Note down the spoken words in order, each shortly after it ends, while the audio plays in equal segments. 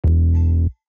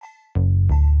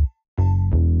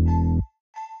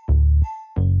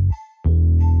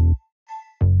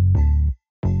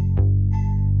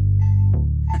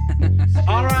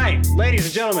Ladies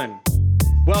and gentlemen,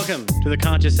 welcome to the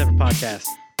Conscious Effort Podcast.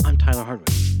 I'm Tyler Hardwick.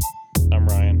 I'm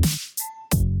Ryan.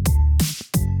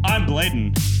 I'm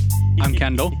Bladen. I'm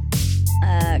Kendall.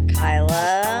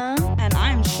 Kyla. And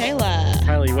I'm Shayla.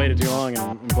 Tyler, you waited too long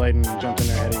and Bladen jumped in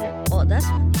there ahead of you. Well, that's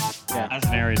Yeah. That's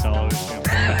an Aries always.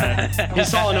 He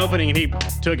saw an opening and he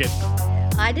took it.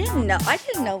 I didn't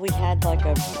know we had like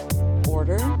a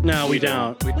order. No, we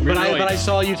don't. But really I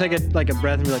saw you take a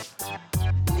breath and be like,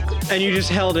 and you just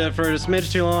held it for a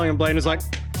smidge too long, and Bladen was like,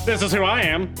 "This is who I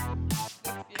am."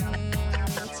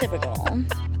 Typical.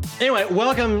 Anyway,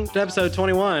 welcome to episode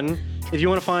 21. If you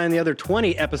want to find the other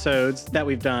 20 episodes that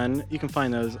we've done, you can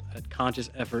find those at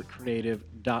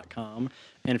consciouseffortcreative.com.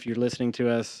 And if you're listening to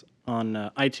us on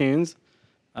iTunes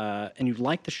and you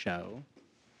like the show,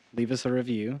 leave us a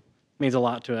review. It means a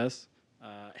lot to us.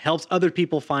 Helps other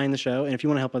people find the show. And if you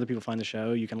want to help other people find the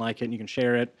show, you can like it and you can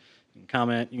share it. You can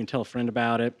comment. You can tell a friend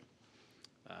about it.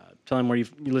 Tell them where you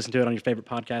listen to it on your favorite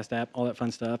podcast app, all that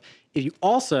fun stuff. If you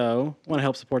also want to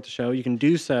help support the show, you can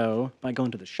do so by going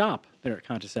to the shop there at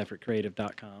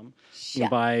consciouseffort.creative.com. You can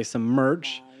buy some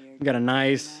merch. We've got a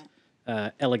nice,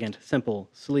 elegant, simple,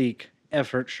 sleek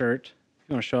effort shirt.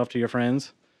 You want to show off to your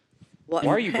friends? What?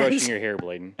 Why are you brushing your hair,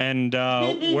 Bladen? And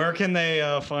where can they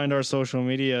find our social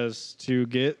medias to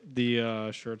get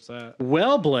the shirts at?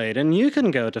 Well, Bladen, you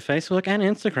can go to Facebook and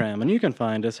Instagram, and you can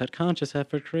find us at Conscious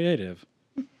Effort Creative.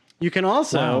 You can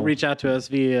also reach out to us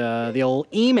via the old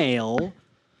email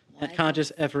at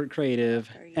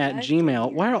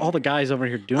consciouseffortcreative@gmail. Why are all the guys over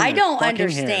here doing I their don't fucking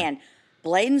understand.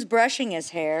 Bladen's brushing his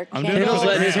hair. Kendall's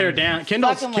letting his hair down.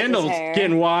 Kendall's fucking with his hair.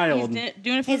 getting wild. He's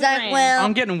doing it for He's the like, gram. well,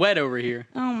 I'm getting wet over here.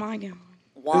 Oh my god.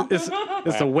 what? It's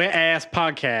a wet-ass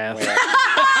podcast. Fuck,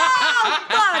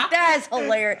 that is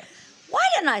hilarious. Why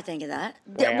didn't I think of that?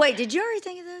 Wait, did you already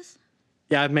think of this?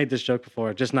 Yeah, I've made this joke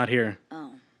before, just not here. Oh.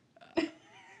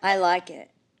 I like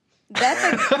it. That's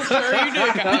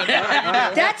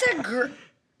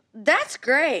that's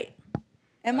great.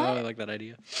 Am I I? really like that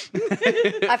idea.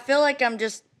 I feel like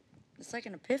it's like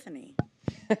an epiphany.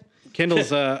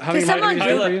 Kendall's, how many someone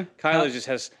might for you? Kyla just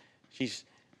has, she's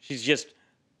just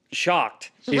shocked.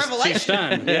 She's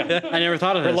stunned. Yeah. I never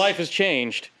thought of Her this. life has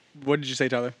changed. What did you say,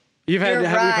 Tyler? You've had, You're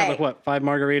have you had right. like what, 5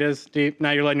 margaritas deep? Now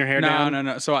you're letting your hair down?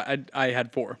 No. So I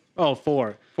had 4. Oh,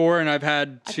 4. 4, and I've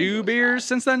had 2 beers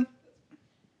since then.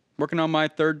 Working on my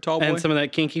 3rd tall boy. And some of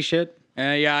that kinky shit?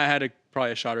 Yeah, I had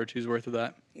probably a shot or two's worth of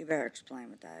that. You better explain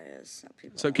what that is.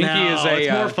 So kinky No, is a.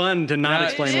 it's more fun to not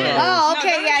explain what it is. Oh,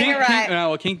 okay, yeah, you're right.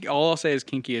 Well, all I'll say is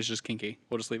kinky is just kinky.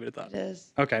 We'll just leave it at that. It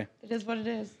is. Okay. It is what it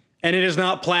is. And it is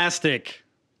not plastic.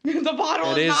 The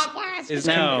bottle It is is. not plastic.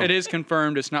 No. It is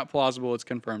confirmed. It's not plausible. It's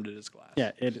confirmed. It is glass.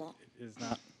 Yeah, it is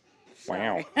not.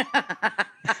 Wow.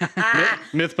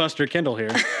 Mythbuster Kendall here.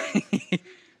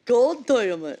 God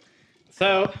damn it.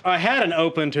 So I had an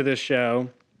open to this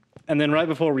show, and then right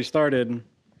before we started,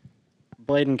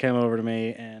 Bladen came over to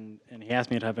me and he asked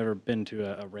me if I've ever been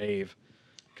to a rave,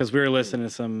 because we were listening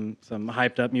to some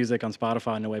hyped up music on Spotify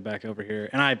on the way back over here,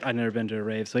 and I'd never been to a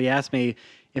rave. So he asked me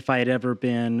if I had ever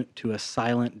been to a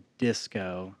silent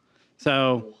disco.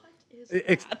 So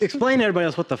explain to everybody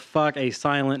else what the fuck a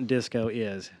silent disco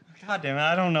is. God damn it,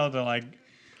 I don't know the whole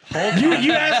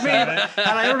You asked me, had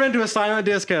I ever been to a silent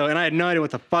disco, and I had no idea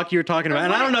what the fuck you were talking about.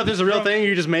 And I don't know if this is a real thing or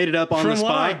you just made it up on the From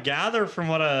what I spot. gather from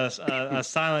what a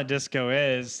silent disco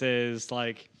is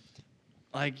like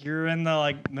you're in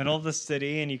the middle of the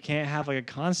city and you can't have a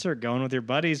concert going with your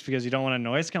buddies because you don't want a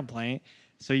noise complaint.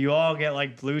 So you all get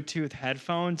Bluetooth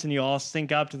headphones and you all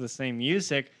sync up to the same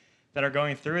music that are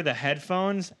going through the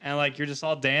headphones, and you're just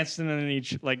all dancing in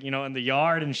each in the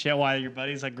yard and shit while your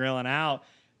buddies grilling out.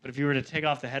 But if you were to take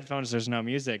off the headphones, there's no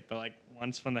music. But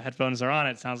once when the headphones are on,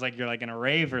 it sounds like you're in a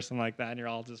rave or something like that, and you're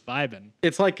all just vibing.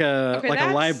 It's like a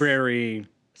that's library.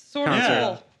 Sort of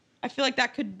concert. cool. I feel like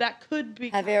that could be.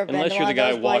 Have you ever been Unless to you're the one guy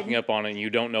of those, walking Bladen? up on it and you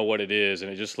don't know what it is, and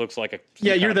it just looks like a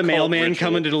Yeah, you're the mailman ritual.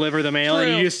 coming to deliver the mail,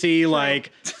 and you just see a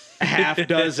half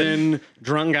dozen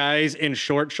drunk guys in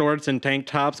short shorts and tank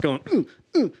tops going, ooh,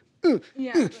 ooh, ooh.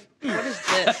 Yeah. What is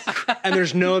this? And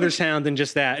there's no other sound than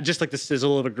just that. Just the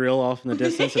sizzle of a grill off in the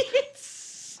distance.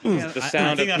 The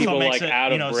sound of people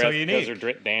out of breath so because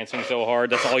they're dancing so hard.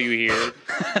 That's all you hear.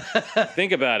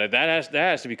 Think about it. That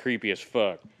has to be creepy as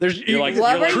fuck. There's You're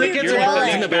What were you crickets you're drilling?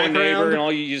 next in the door neighbor, background. and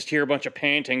all you just hear a bunch of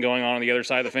panting going on the other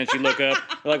side of the fence. You look up,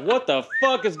 you're like, "What the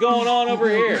fuck is going on over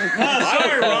here?"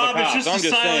 Sorry, Rob. It's just I'm a just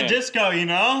silent saying. disco, you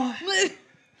know?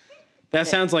 That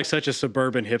sounds like such a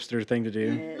suburban hipster thing to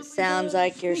do. It sounds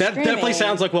like you're That screaming. definitely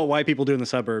sounds like what white people do in the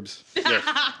suburbs. Yes.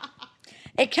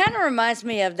 It kind of reminds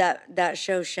me of that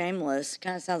show Shameless.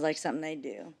 Kind of sounds like something they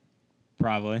do.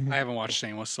 Probably. I haven't watched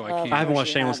Shameless, so I Well, can't. I haven't course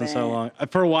watched you Shameless in so haven't. long.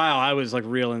 For a while, I was like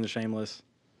real into Shameless.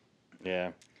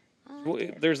 Yeah. Well,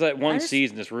 there's that one just-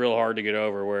 season that's real hard to get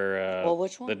over where Well,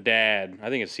 which one? the dad, I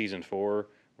think it's season 4,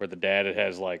 where the dad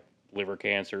has like liver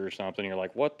cancer or something. You're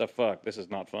like, what the fuck? This is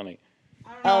not funny.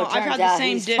 Oh, I've had turns the out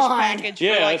same he's dish fine. package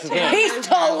Yeah, for like that's the 10 thing. He's years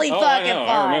totally Oh, fucking I know. fine.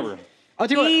 I remember. I'll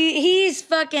tell you what, He's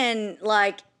fucking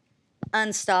like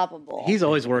unstoppable. he's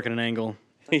always working an angle.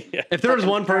 Yeah. If there was Fucking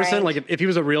one person, Frank. like if he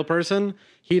was a real person,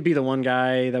 he'd be the one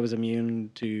guy that was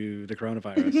immune to the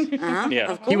coronavirus. Uh-huh,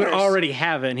 Yeah. of course. He would already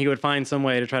have it, and he would find some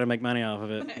way to try to make money off of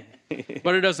it.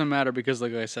 But it doesn't matter because,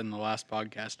 like I said in the last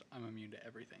podcast, I'm immune to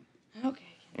everything. Okay.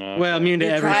 Well, immune to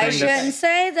You probably everything. shouldn't That's,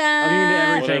 say immune to that.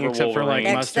 everything Whatever except for like Wolverine.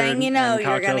 Next mustard thing you know, and you're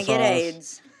cocktail gonna get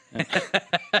sauce.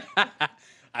 AIDS.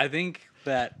 I think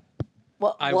that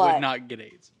What? I what? would not get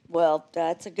AIDS. Well,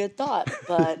 that's a good thought,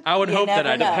 but I would you hope that never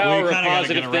I don't. know. Power of kinda gotta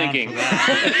positive get around thinking. for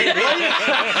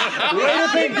that.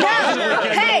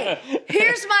 Hey,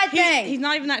 here's my thing. He's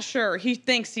not even that sure. He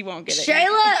thinks he won't get it.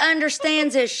 Shayla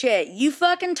understands this shit. You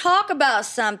fucking talk about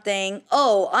something.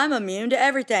 Oh, I'm immune to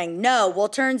everything. No, well,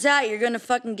 turns out you're gonna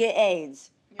fucking get AIDS.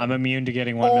 I'm immune to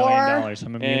getting $1 million. Or-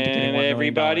 I'm immune to getting $1 And million.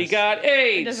 everybody got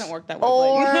AIDS. It doesn't work that way.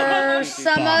 Or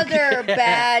some other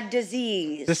bad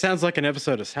disease. This sounds like an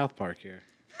episode of South Park here.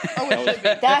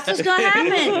 That's what's gonna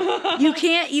happen. You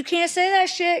can't say that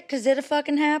shit because it'll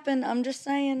fucking happen. I'm just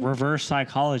saying. Reverse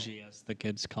psychology, as the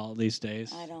kids call it these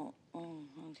days. I don't. Oh,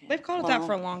 okay. They've called it that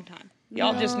for a long time.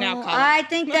 Y'all just now call I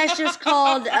think that's just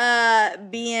called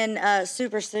being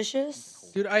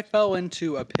superstitious. Dude, I fell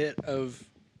into a pit of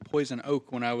poison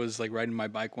oak when I was like riding my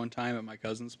bike one time at my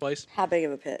cousin's place. How big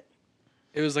of a pit?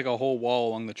 It was like a whole wall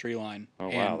along the tree line. Oh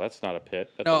wow, And- that's not a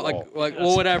pit. That's no, a wall. like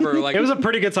well, whatever. Like It was a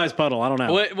pretty good sized puddle. I don't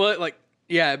know. well, like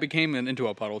yeah, it became into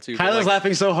a puddle too. but, Kyla's like,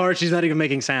 laughing so hard she's not even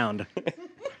making sound.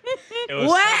 It was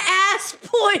Wet ass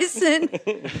poison.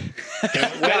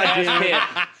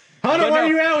 Hunter, where are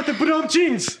you at with the badum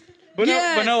jeans? But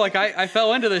no, like I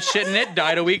fell into this shit and it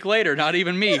died a week later. Not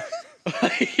even me.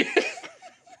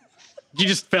 You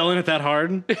just fell in it that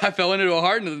hard? I fell into it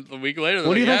hard, and a week later.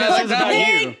 What do you think that says about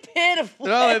you? Big pit of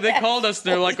No, they called us.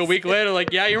 They're like a week later,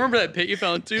 like, yeah, you remember that pit you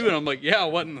fell into? And I'm like, yeah,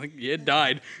 what? And like, yeah, it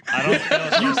died. I don't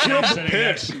feel you killed the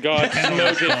pit. God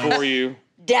smoked it for you.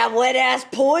 that wet ass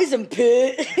poison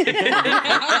pit.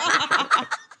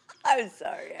 I'm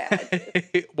sorry. I had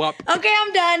to. Wop. Okay,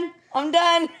 I'm done. I'm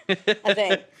done. I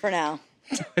think for now.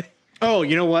 Oh,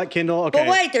 you know what, Kendall? Okay. But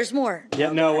wait, there's more.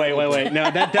 Yeah, no, wait. No,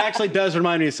 that actually does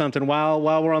remind me of something. While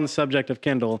we're on the subject of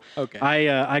Kindle, Okay.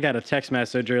 I got a text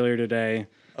message earlier today.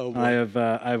 Oh,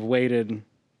 boy. I've waited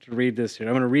to read this here.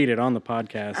 I'm going to read it on the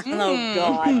podcast. Oh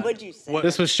God, what'd you say?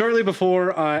 This was shortly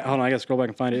before. Hold on, I got to scroll back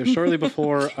and find it. It was shortly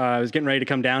before I was getting ready to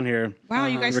come down here. Wow,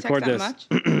 you guys text record that this.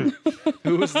 much?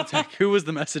 Who was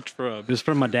the message from? It was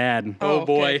from my dad. Oh,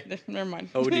 boy. okay. Never mind.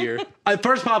 Oh dear. It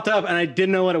first popped up and I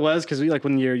didn't know what it was because like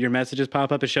when your messages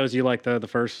pop up, it shows you like the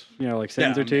first like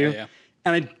sentence or two. Yeah.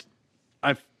 And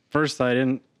I first I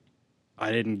didn't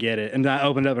get it, and I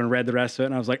opened up and read the rest of it,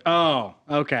 and I was like, oh,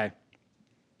 okay.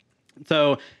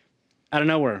 So out of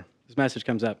nowhere, this message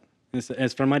comes up.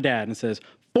 It's from my dad, and it says,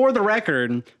 "For the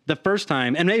record, the first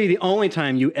time and maybe the only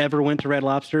time you ever went to Red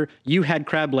Lobster, you had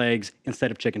crab legs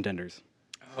instead of chicken tenders."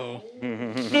 Oh.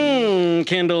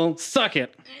 Kendall, suck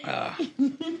it.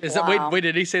 Is that wait,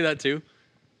 did he say that too?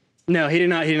 No, he did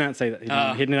not. He did not say that.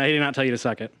 He did not tell you to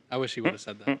suck it. I wish he would have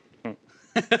said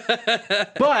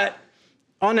that. But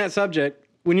on that subject,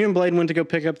 when you and Bladen went to go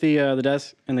pick up the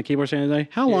desk and the keyboard stand today,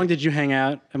 how long did you hang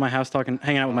out at my house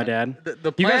hanging out with my dad?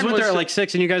 The You guys plan went there was at to- like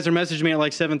 6, and you guys are messaging me at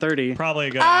like 7:30. Probably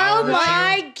a good Oh hour or two.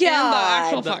 my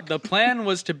God. The plan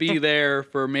was to be there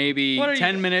for maybe What are you-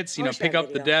 10 minutes, Where's pick that up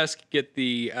the video? desk, get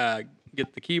the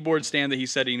keyboard stand that he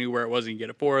said he knew where it was and get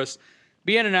it for us.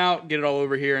 Be in and out, get it all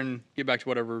over here, and get back to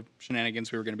whatever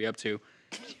shenanigans we were going to be up to.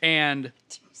 And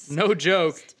no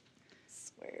joke,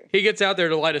 Swear. he gets out there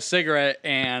to light a cigarette,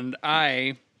 and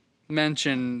I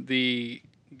mention the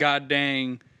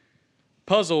goddamn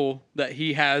puzzle that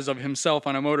he has of himself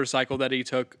on a motorcycle that he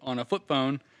took on a flip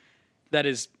phone. That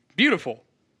is beautiful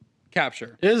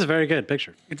capture. It is a very good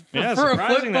picture. Yeah, For a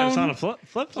surprising flip that it's phone? on a flip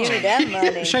phone. Give me that money.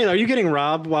 Shayla, are you getting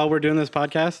robbed while we're doing this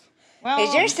podcast? Well,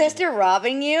 Is your sister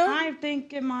robbing you? I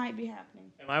think it might be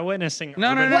happening. Am I witnessing?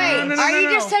 No, no, urban no, Wait, no, no, no, are you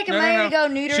no. just taking No, no, money no. to go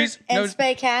neuter She's- and no,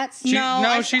 spay cats?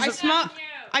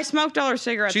 I smoked all her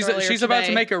cigarettes She's earlier about to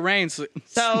today. make it rain. So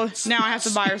now I have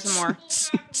to buy her some more.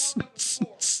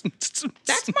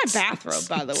 That's my bathrobe,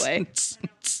 by the way.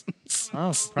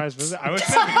 Oh, surprise visit. I was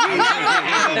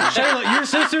Shayla, your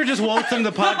sister just waltzed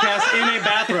the podcast in a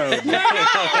bathrobe.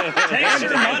 take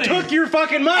your money. Took your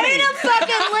fucking money. Ain't a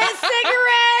fucking lit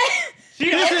cigarette.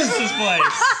 She owns this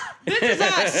place. This is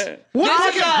us. What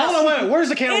fucking? Hold on, wait. Where's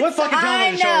the camera? What fucking I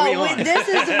television show are we know. on? This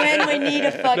is when we need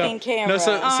a fucking camera.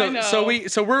 No, I know.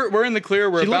 so we're in the clear.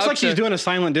 We're She looks about like she's to, doing a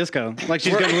silent disco. Like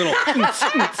she's got a little,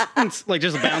 like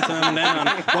just bouncing up and down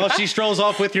while she strolls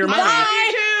off with your money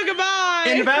You too. Goodbye.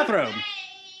 in the bathrobe.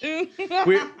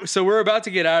 we're about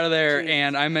to get out of there,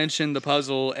 and I mentioned the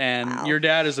puzzle, and your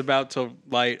dad is about to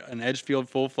light an Edgefield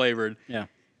full flavored, Yeah.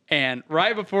 and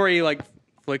right before he like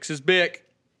flicks his bic,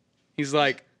 he's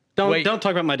like, Don't Wait. talk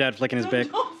about my dad flicking his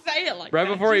bic. Don't say it like right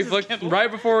that. before he Jesus, Kendall. right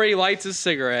before he lights his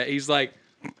cigarette, he's like,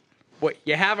 "What?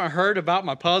 You haven't heard about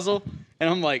my puzzle?" And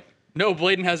I'm like, "No,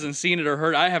 Bladen hasn't seen it or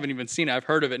heard. I haven't even seen it. I've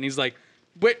heard of it." And he's like,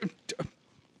 "Wait,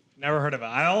 Never heard of it.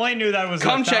 I only knew that was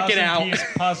Come a check it out. 1,000-piece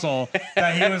puzzle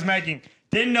that he was making.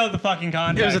 Didn't know the fucking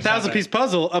context. It was a of 1,000-piece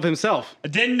puzzle of himself. I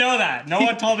didn't know that. No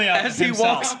one told me as he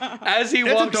himself. walks as he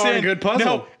That's a walks darn in, good puzzle.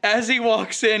 No, as he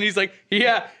walks in, he's like,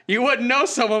 "Yeah, you wouldn't know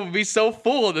someone would be so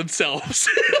full of themselves."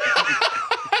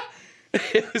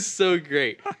 It was so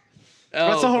great.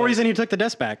 That's the whole reason he took the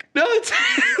desk back. No, it's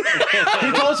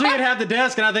He told us we could have the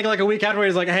desk, and I think like a week afterwards,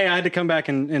 he's like, "Hey, I had to come back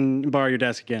and borrow your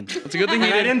desk again." it's a good thing he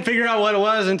And I didn't. didn't figure out what it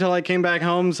was until I came back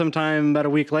home sometime about a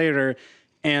week later,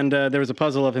 and there was a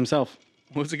puzzle of himself.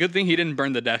 Well, it's a good thing he didn't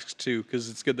burn the desk too, because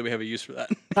it's good that we have a use for that.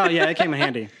 Oh yeah, it came in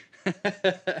handy.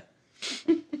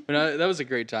 But that was a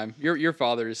great time. Your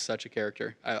father is such a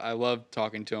character. I love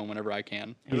talking to him whenever I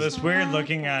can. It was weird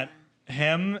looking at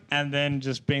him and then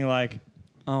just being like,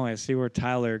 oh, I see where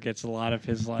Tyler gets a lot of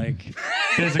his like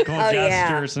physical Oh, yeah.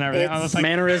 gestures and everything. I was like,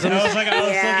 Mannerisms. I was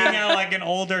Yeah. looking at like an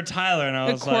older Tyler, and I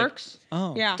The was quirks. like,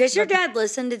 oh, Yeah. Does your dad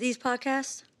listen to these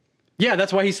podcasts? Yeah,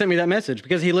 that's why he sent me that message,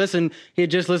 because he had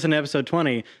just listened to episode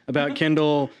 20 about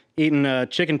Kendall eating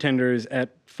chicken tenders at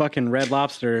fucking Red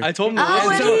Lobster. I told him to Oh,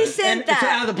 listen and to he it. sent So out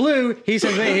that. of the blue, he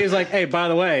sends me. He was like, "Hey, by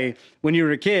the way, when you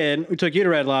were a kid, we took you to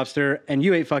Red Lobster, and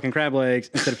you ate fucking crab legs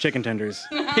instead of chicken tenders."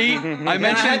 I And I had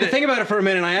mentioned to it. think about it for a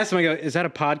minute. And I asked him, I go, "Is that a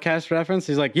podcast reference?"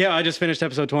 He's like, "Yeah, I just finished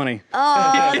episode 20."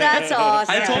 Oh, that's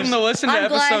awesome. I told him to listen to I'm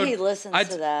episode. glad he listens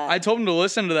to that. I told him to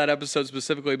listen to that episode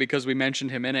specifically because we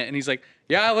mentioned him in it, and he's like,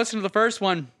 "Yeah, I listened to the first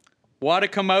one. What a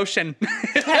commotion!"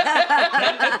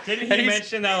 Didn't he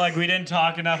mention that like we didn't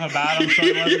talk enough about him, so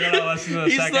I wasn't gonna listen to the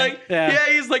He's second? like, Yeah.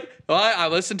 yeah, he's like, well, I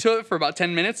listened to it for about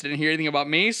 10 minutes, didn't hear anything about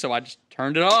me, so I just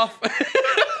turned it off.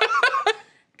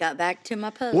 Got back to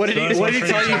my puzzle. What did So he it's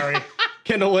tell you, Terry.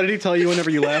 Kendall? What did he tell you whenever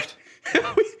you left?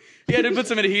 He had to put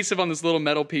some adhesive on this little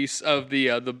metal piece of the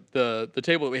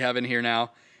table that we have in here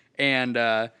now, and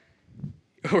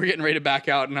we're getting ready to back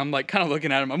out, and I'm like kind of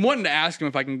looking at him. I'm wanting to ask him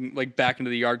if I can like back into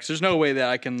the yard because there's no way that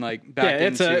I can like back Yeah,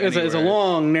 it's into a anywhere.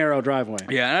 long, narrow driveway.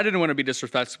 Yeah, and I didn't want to be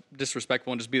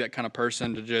disrespectful and just be that kind of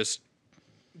person to just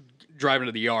drive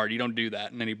into the yard. You don't do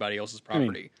that in anybody else's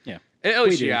property. yeah. At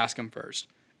least We you do. ask him first.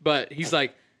 But he's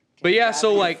like, but yeah,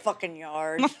 so like fucking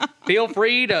yard. feel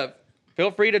free to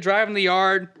drive in the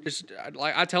yard. Just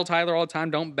like I tell Tyler all the time,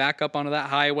 don't back up onto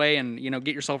that highway and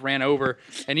get yourself ran over.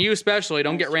 And you especially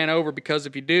don't get ran over because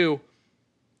if you do,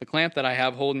 the clamp that I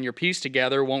have holding your piece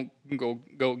together won't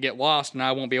go get lost, and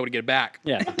I won't be able to get it back.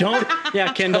 Yeah,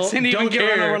 Kendall, Doesn't even don't get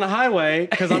run care. over on the highway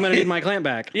because I'm gonna need my clamp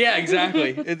back. Yeah,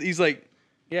 exactly. He's like,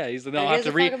 yeah, then I'll have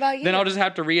gives to a fuck about you? then I'll just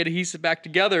have to re-adhesive back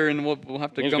together, and we'll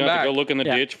have to He's come going to back. go look in the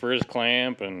Yeah. ditch for his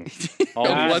clamp and all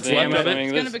God these damn things. it. I mean,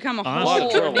 It's going this- to become a Honestly,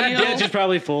 whole trouble. That deal. ditch is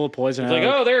probably full of poison. It's like,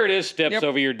 oak. oh, there it is. Steps Yep.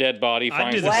 over your dead body. I'd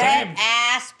Finds do the it. same. Wet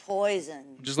ass poison.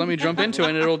 Just let me jump into it,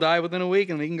 and it'll die within a week,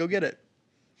 and we can go get it.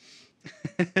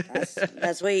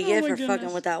 That's what you get for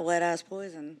fucking with that wet ass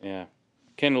poison. Yeah.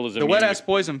 Kendall is The immune. wet ass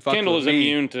poison fucked Kendall with is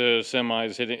me. immune to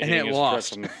semis hitting And his it truck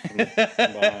lost. from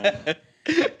behind.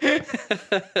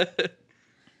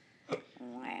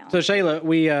 Wow. So Shayla,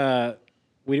 we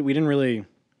didn't really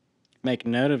make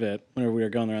note of it whenever we were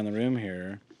going around the room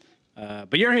here,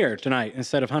 but you're here tonight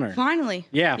instead of Hunter. Finally.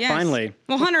 Yeah, Yes. finally.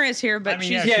 Well, Hunter is here, but I mean,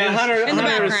 she's yeah, Yeah, Hunter. in the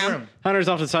Hunter's- background. Hunter's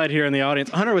off the side here in the audience.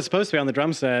 Hunter was supposed to be on the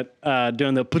drum set,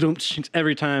 doing the pa-dum-tsh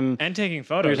every time. And taking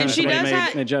photos. And And she Somebody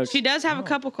does made jokes. she does have a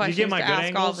couple Did you questions get to my good ask all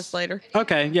of angles? us later.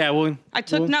 Okay, yeah, well, I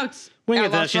took we'll- notes. We can at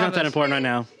get that. Los She's not that Bravos. important right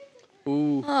now.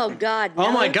 Oh God.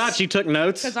 Oh my notes? God, she took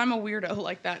notes. Because I'm a weirdo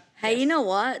like that. Hey, you know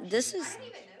what? This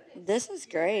is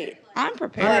great. I'm Wait,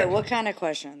 prepared. what kind of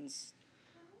questions?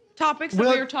 Topics that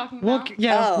we were talking about.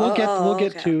 We'll get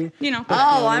okay, to. You know.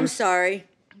 Oh, I'm sorry,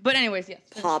 But anyways, yes.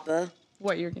 Papa.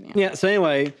 What you're getting at. Yeah. So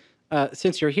anyway,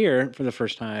 since you're here for the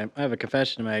first time, I have a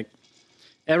confession to make.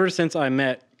 Ever since I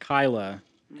met Kyla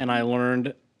and I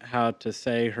learned how to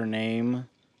say her name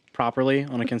properly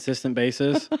on a consistent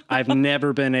basis. I've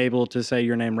never been able to say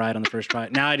your name right on the first try.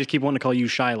 Now I just keep wanting to call you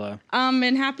Shyla.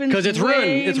 It happens 'Cause it's way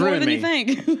ruined- it's more ruined than me.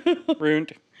 you think.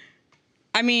 Ruined.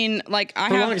 I mean, like For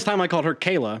the longest time, I called her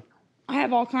Kayla. I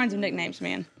have all kinds of nicknames,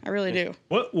 man. I really do.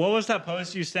 What was that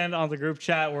post you sent on the group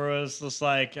chat where it was just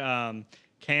like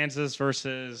Kansas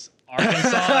versus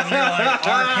Arkansas, and you're like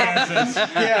Arkansas,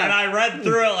 and I read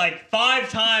through it like 5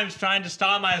 times trying to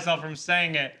stop myself from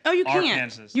saying it. Oh, you can't.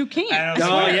 Arkansas. You can't. And I was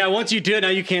Oh like, yeah, once you do it, now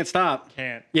you can't stop.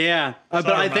 Can't. Yeah, but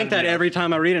what it I think reminded that me of. every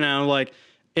time I read it now, I'm like,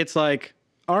 it's like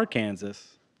Arkansas.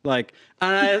 Like,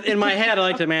 in my head, I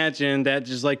like to imagine that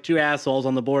just like 2 assholes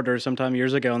on the border sometime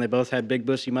years ago, and they both had big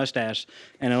bushy mustache,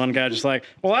 and one guy just like,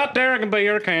 well, that there can be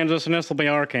Arkansas, and this will be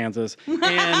Arkansas.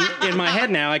 And in my head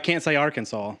now, I can't say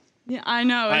Arkansas. Yeah, I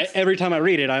know. Every time I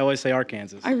read it, I always say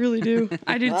Arkansas. I really do.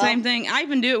 I do the same thing. I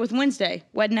even do it with Wednesday.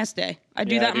 I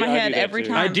do Yeah, that in my I do head that every too.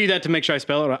 time. I do that to make sure I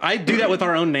spell it right. I do that with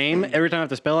our own name. Every time I have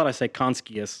to spell it, I say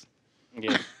Conskius.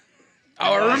 Yeah.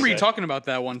 Oh, I remember you that. talking about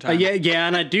that one time. Yeah,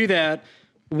 and I do that,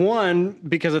 one,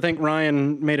 because I think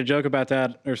Ryan made a joke about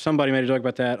that, or somebody made a joke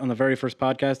about that on the very first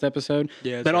podcast episode.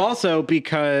 Yeah, that's but right. also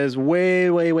because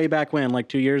way back when, like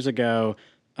 2 years ago,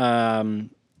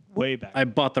 way back. I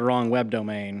bought the wrong web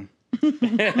domain.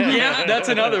 Yeah, that's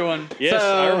another one. Yes,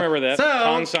 I remember that. so-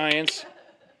 Conscience.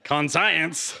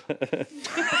 Conscience. With the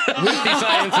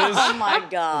sciences. Oh my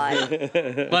God.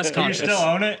 Less Do you conscious. still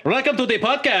own it? Welcome to the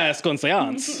podcast,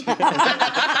 Conscience.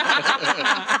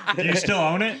 Do you still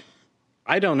own it?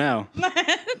 I don't know.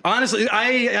 Honestly,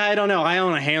 I don't know. I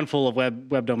own a handful of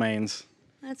web domains,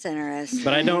 That's interesting.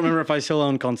 but I don't remember if I still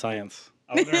own Conscience.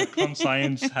 I wonder if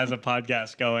Conscience has a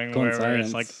podcast going where Conscience.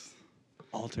 it's like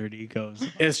altered egos.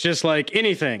 It's just like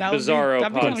anything. That would be- Bizarro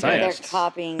that'd be kinda podcast. cool. They're Yes.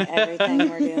 copying everything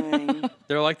we're doing.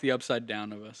 They're like the upside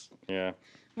down of us. Yeah.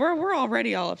 We're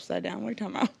already all upside down. What are you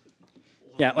talking about?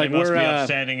 Yeah, They like must we're be like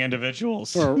upstanding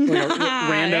individuals. a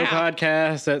rando Yeah.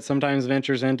 podcast that sometimes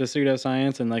ventures into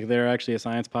pseudoscience, and like they're actually a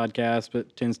science podcast,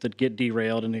 but tends to get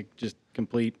derailed into just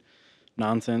complete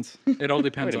nonsense. It all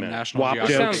depends Wait a on minute. National Wop That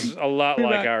Geographic. jokes. sounds a lot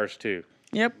like ours too.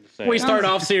 Yep. We start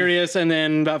off serious, and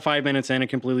then about 5 minutes in, it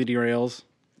completely derails.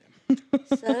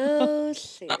 So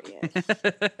serious.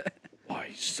 Why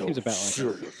so Seems about like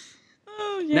that.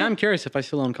 Oh yeah. Now I'm curious if I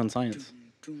still own Conscience.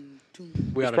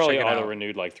 We ought to check Probably it auto out.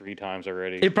 renewed like 3 times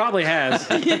already. It probably has.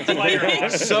 so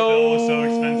expensive.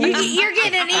 You're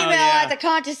getting an email yeah. at the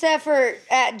contest effort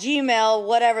at Gmail,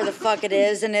 whatever the fuck it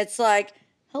is, and it's like,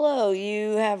 hello,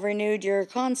 you have renewed your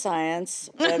Conscience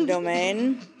web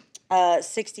domain.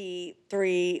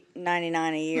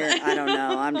 $63.99 a year. I don't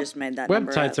know. I'm just made that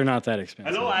number Websites up. are not that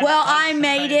expensive. Well, I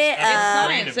made it.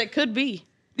 Science. It could be.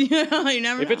 You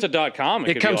never If know. it's a .com,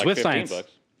 It could comes be like with 15 science.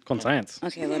 bucks. Conscience.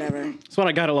 Okay, whatever. That's what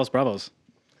I got at Los Bravos.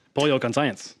 Pollo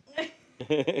Conscience.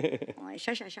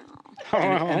 Sha, sha, sha.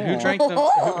 And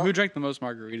who drank the most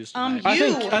margaritas tonight? I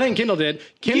think Kendall did.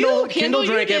 Kendall Kendall,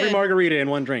 you drank every did. margarita in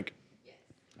one drink.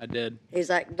 I did. He's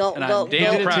like, go, And go, I'm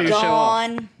damn go, proud. To show off.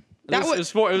 gone. That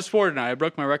was- It was 4 tonight. I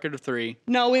broke my record of 3.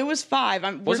 No, it was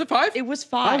 5. Was it 5? It was I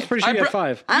 5. was pretty sure I you had bro-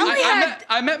 5. I only had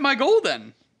I met my goal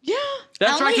then. Yeah.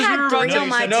 That's I right. only 'cause we had were about 3 to. on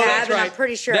my no, tab, that's and right. I'm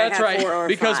pretty sure That's I had right. 4 or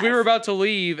Because 5. we were about to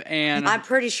leave, and I'm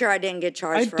pretty sure I didn't get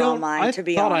charged for all mine, I to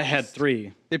be thought honest. I had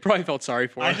 3. they probably felt sorry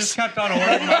for I us. just kept on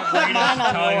ordering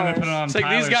margaritas, telling them to put it on It's like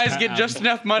these guys get just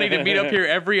enough money to meet up here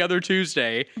every other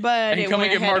Tuesday But and it come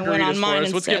and went get ahead and went on margaritas for mine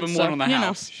us. Let's give instead, them one on the so, you know.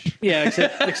 house. Yeah,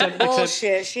 except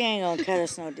Bullshit. She ain't gonna cut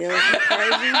us no deals. You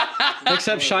crazy?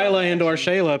 except Shyla and or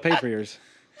Shayla paid for yours.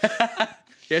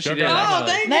 Yeah, she did. Oh,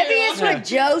 actually. thank Maybe you. it's what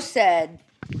Joe said.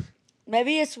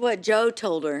 Maybe it's what Joe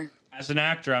told her. As an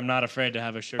actor, I'm not afraid to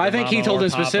have a sugar I think he mama told or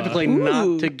him papa. specifically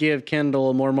not to give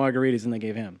Kendall more margaritas than they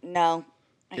gave him. No.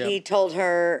 Yep. He told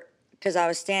her, because I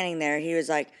was standing there, he was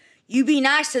like, you be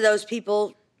nice to those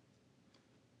people.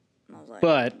 I was like,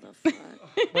 But what the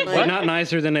fuck? but not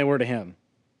nicer than they were to him.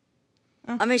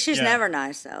 I mean, she's Yeah. never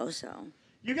nice, though, so.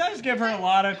 You guys give her a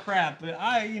lot of crap, but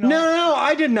No,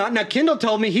 I did not. Now Kendall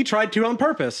told me he tried to on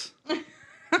purpose.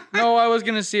 No, I was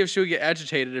gonna see if she would get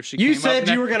agitated if she You came up. said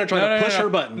you were gonna try to push her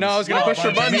buttons. No, I was gonna Oh, push her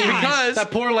bunch of buttons memes. because That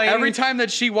poor lady. every time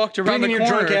that she walked around Drinking the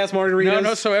your corner, drunk-ass margaritas.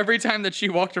 No, so every time that she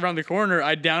walked around the corner,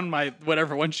 I downed my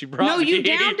whatever one she brought No, me. you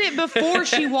downed it before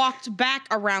she walked back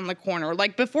around the corner.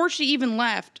 Like before she even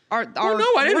left our Well, no,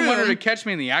 I didn't want her to room. catch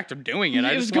me in the act of doing it.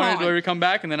 I It was just wanted gone. her to come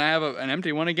back and then I have an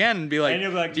empty one again and be like, And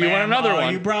you'll be like, "Do you want "Ma'am, another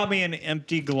one?" You brought me an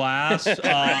empty glass of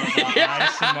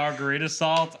ice and margarita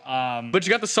salt. But you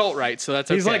got the salt right, so that's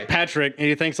He's okay. like Patrick, and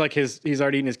he thinks like he's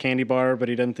already eaten his candy bar, but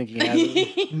he doesn't think he has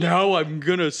it. Now I'm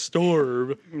gonna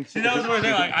starve. See, that was the weird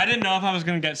thing. Like, I didn't know if I was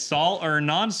gonna get salt or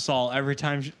non-salt every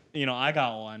time. I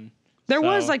got one. There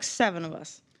was So- like 7 of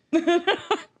us.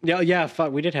 Yeah,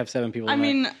 fuck. We did have 7 people. I in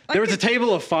there. mean, there was a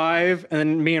table of 5, and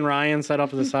then me and Ryan sat off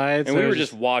to the side. And we were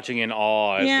just watching in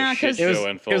awe as Yeah, the shit 'cause It was, show it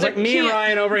unfolded. was like me and Can't-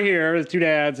 Ryan over here, as 2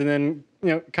 dads, and then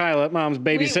Kyla, mom's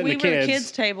babysitting we the were kids. the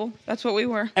kids' table. That's what we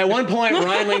were. At one point,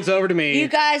 Ryan leans over to me. You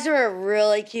guys are a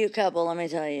really cute couple, let me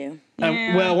tell you.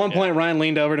 Yeah. Well, at one point, Ryan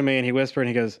leaned over to me and he whispered, and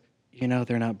he goes,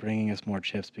 they're not bringing us more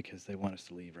chips because they want us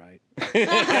to leave, right?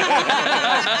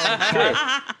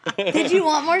 Did you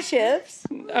want more chips?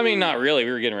 I mean, not really.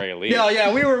 We were getting ready to leave.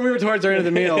 Yeah, we were towards the end of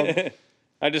the meal.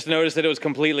 I just noticed that it was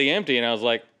completely empty, and I was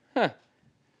like, huh.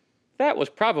 That was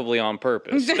probably on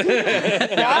purpose.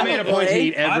 I made a point to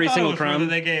eat every I thought single it was weird that crumb.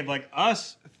 they gave like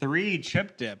us 3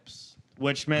 chip dips,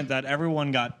 which meant that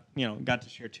everyone got to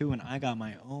share 2, and I got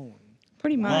my own.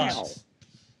 Pretty much. Plus.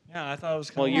 Yeah, I thought it was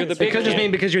kind Well, of you're the It big could just kid.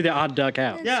 mean because you're the odd duck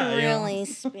out. Yeah, It's you know, really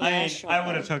special. I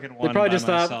would have taken one. They probably by just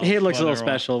thought myself, he looks a but little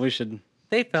everyone- special. We should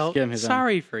They felt give him his own.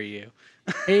 sorry for you.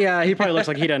 He probably looks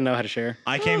like he doesn't know how to share.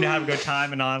 I came to have a good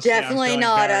time, and honestly, I'm Definitely feeling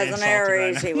not very as an insulted right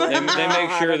Aries. now. He They, wouldn't they know make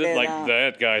how sure to that do like that.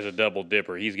 that guy's a double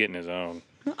dipper. He's getting his own.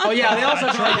 Oh yeah, they also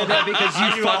tried to do that because I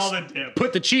you do all the fucks dip.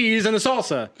 put the cheese in the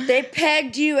salsa. They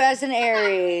pegged you as an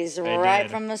Aries right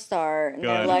did. from the start. And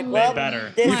they're Good. like, Way well,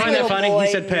 better. this You find that little funny? He boy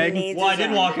said peg? needs Well, I his did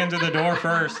own. walk into the door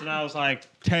first, and I was like,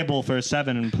 "Table for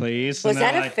 7, please." Was and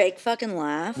they're that a like, fake fucking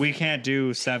laugh? We can't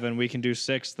do 7. We can do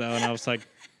 6, though. And I was like,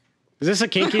 Is this a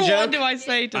kinky What joke? do I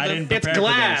say to I them? didn't It's prepare for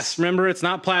glass. this. Remember, it's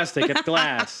not plastic. It's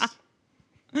glass.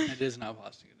 It is not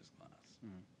plastic. It is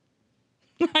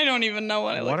glass. I don't even know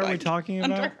what I look What are like. we talking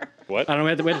about? What? I don't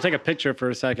know. We had to take a picture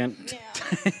for a second.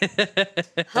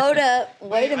 Hold up.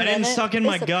 Wait a I minute. didn't suck in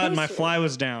my It's a gut. My picture. fly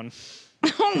was down.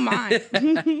 Oh my.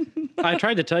 I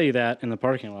tried to tell you that in the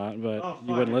parking lot, but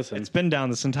you wouldn't listen. It's been down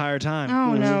this entire time.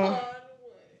 Oh no.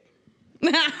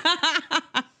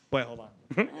 Wait, hold on.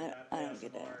 I don't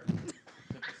get that.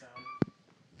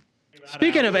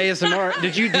 Speaking of ASMR,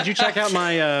 did you check out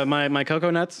my my cocoa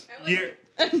nuts?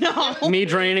 No. Me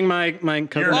draining my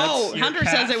coconuts. Oh, Your Hunter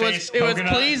says it was cat-faced it was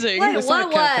coconut. pleasing. Wait, It's not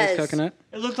what a cat-faced was? coconut.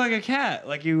 It looked like a cat.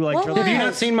 Like you like. What drilled was? Have you a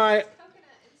not seen my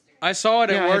I saw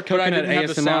it at I had work, but I coconut didn't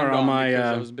have the ASMR sound on on my because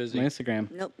I was busy. my Instagram?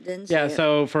 Nope, didn't see Yeah, it.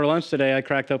 so for lunch today, I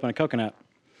cracked open a coconut,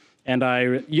 and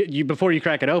you before you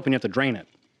crack it open, you have to drain it,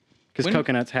 because When-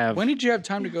 coconuts have. When did you have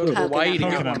time to go to Coconut Hawaii to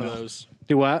get Coconut one of milk. those?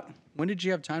 do what? When did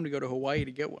you have time to go to Hawaii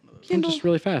to get one of those? I'm just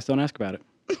really fast. Don't ask about it.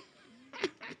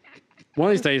 One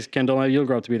of these days, Kendall, you'll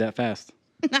grow up to be that fast.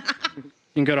 You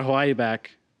can go to Hawaii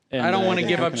back. And, I don't want to get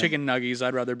give up coconut. chicken nuggies.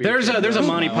 I'd rather be. There's kid a the rest of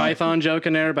Monty my life. Python joke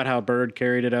in there about how a bird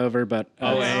carried it over, but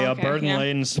Oh, a okay, burden yeah.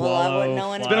 laden Well, I swallow. wouldn't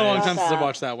know anything It's been a long about time since I that.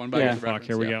 watched that one. But Yeah. I get the Fuck,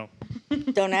 here we reference,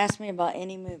 go. Don't ask me about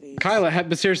any movies. Kyla,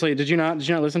 but seriously, did you not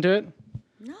listen to it?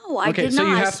 No, I Okay, did so not.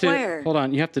 you I have swear. to hold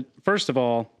on. You have to first of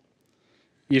all,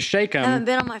 you shake I haven't them.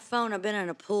 been on my phone. I've been in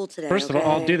a pool today. First of all,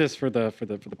 I'll okay? do this for the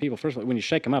people. First of all, when you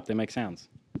shake them up, they make sounds.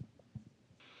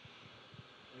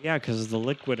 Yeah, because of the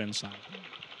liquid inside.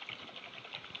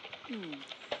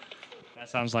 That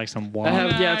sounds like some I water.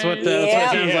 have, yeah, that's what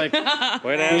that's what it sounds like.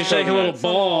 Wait, You shake a little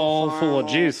ball full of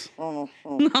juice.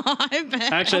 I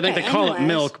bet. Actually, I think they Okay, call it anyways.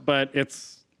 milk, but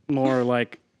it's more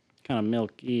like kind of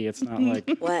milky. It's not like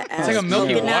Wet It's like a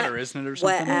milky coconut. water, isn't it, or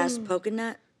Wet something? ass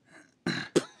coconut.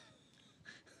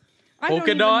 I don't Polka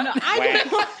even dot? know-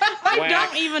 I Whack.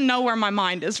 don't even know where my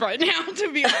mind is right now,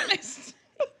 to be honest.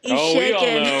 You Oh, we all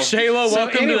shaking. know. Shayla, So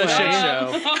welcome to the anyway- shit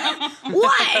show.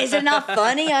 What? Is it not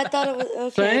funny? I thought it was okay.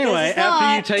 So anyway, it's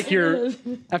after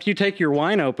not. you take your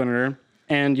wine opener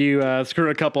and you screw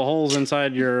a couple holes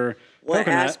inside your Wet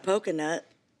ass coconut. coconut.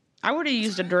 I would have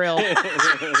used a drill. Are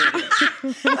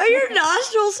your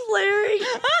nostrils flaring?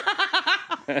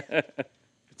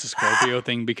 It's a Scorpio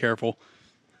thing. Be careful.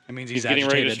 It means he's Getting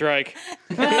ready to agitated.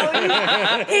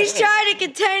 strike. He's trying to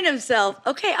contain himself.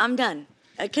 Okay, I'm done.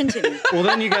 Continue. Well,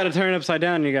 then you got to turn it upside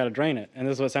down and you got to drain it. And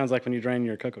this is what it sounds like when you drain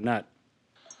your coconut.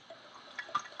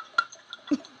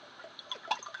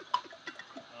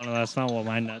 Oh, no, that's not what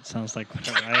my nut sounds like.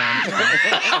 Whenever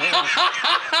I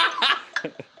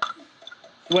am.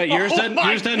 Wait, yours doesn't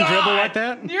dribble like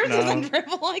that? Yours doesn't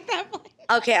dribble like that.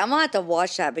 Okay, I'm gonna have to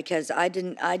watch that because I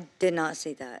did not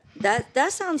see that.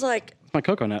 That sounds like It's my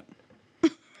coconut.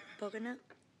 coconut.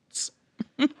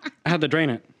 I had to drain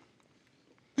it.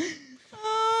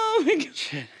 Oh my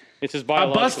god. It's his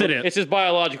biological. busted it. It's his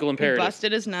biological imperative.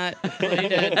 Busted his nut. That's what he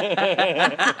did.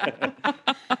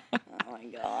 Oh my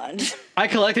god. I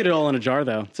collected it all in a jar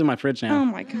though. It's in my fridge Oh now.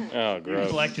 my god. Oh, gross.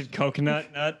 Collected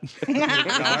coconut nut. Have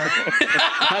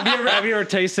you ever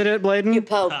tasted it, Bladen? You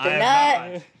poke the I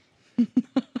nut, have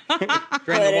put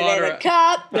Drain the it in water. a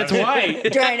cup, It's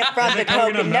white. drain it from the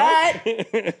coconut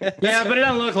coconut. Yeah, but it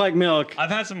doesn't look like milk. I've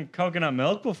had some coconut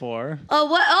milk before. Oh,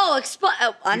 what? Oh,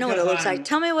 I know what it Because looks I'm like.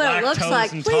 Tell me what it looks lactose like.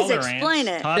 Please intolerant. explain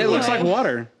it. It looks like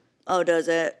water. Oh, does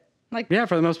it? Yeah,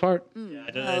 for the most part. Yeah,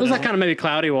 It looks like kind of maybe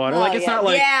cloudy water. Oh, Like it's yeah. not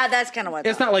like Yeah, that's kind of what.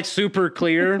 it's not like super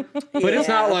clear, but it's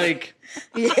not Yeah. like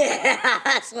Yeah,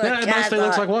 that's what. yeah, it kinda mostly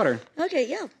looks thought. like water. Okay,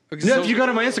 yeah. Yeah, if you go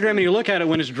to my Instagram and you look at it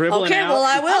when it's dribbling Okay, out, well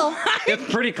I will.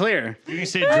 it's pretty clear. You can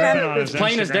see it dripping on his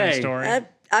plain as Instagram day. story.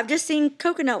 I've just seen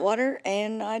coconut water,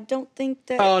 and I don't think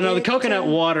that. Oh no, the it, coconut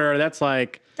water. That's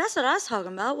like That's what I was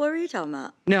talking about. What were you talking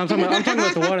about? no, I'm talking about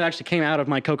the water that actually came out of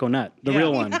my coconut, the Yeah.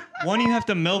 real one. One you have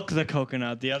to milk the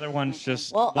coconut. The other one's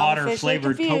just Well, I'm water officially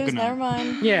flavored confused. coconut. Never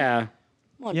mind. Yeah,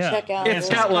 I'm Yeah. gonna check out. it's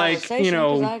this got like conversation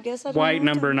 'cause I guess I don't know white what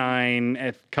number to-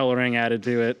 9 coloring added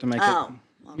to it to make Oh,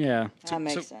 it. Yeah. that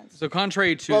makes sense. So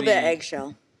contrary to A little bit of the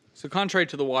eggshell. so contrary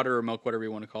to the water or milk, whatever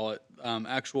you want to call it,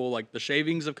 actual like the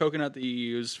shavings of coconut that you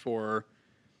use for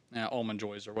almond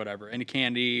joys or whatever, any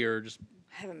candy or just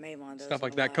I haven't made one of those. stuff in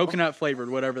like a that, while. coconut flavored,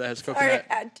 whatever that has Sorry, coconut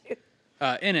I had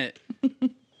to. in it.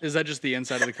 Is that just the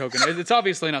inside of the coconut? It's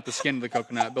obviously not the skin of the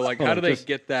coconut, but like, Hold how on, do they just-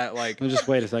 get that? Like, Just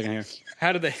wait a second here.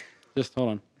 how do they? Just hold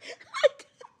on.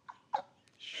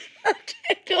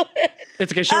 Go ahead.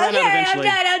 It's okay. She'll run out Okay, eventually.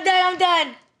 I'm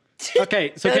done.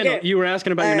 Okay, so Okay. Kendall, you were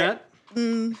asking about your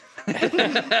Alright.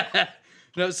 nut.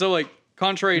 No, so like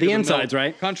contrary to The the insides, milk,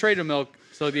 right? Contrary to milk,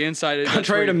 so the inside. That's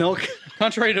Contrary to where- milk.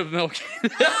 Contrary to milk.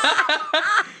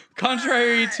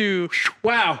 Contrary to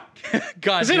Wow.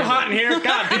 God. Is it damn hot in here?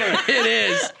 God damn it. It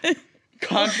is.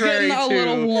 Contrary Getting a to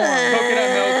little warm.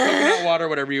 coconut milk, coconut water,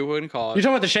 whatever you wouldn't call You're it.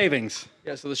 talking about the shavings.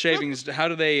 Yeah. So the shavings. How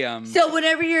do they? So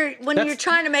whenever you're That's-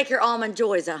 trying to make your almond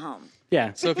joys at home,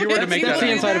 Yeah. So if you were to make That's that.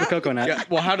 the inside of a coconut. Yeah,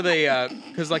 well, how do they?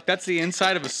 Because like that's the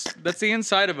inside of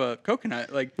a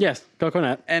coconut. Like, Yes,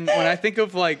 coconut. and when I think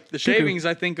of like the shavings,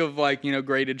 I think of like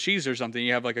grated cheese or something.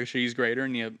 You have like a cheese grater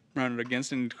and you run it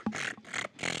against and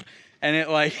it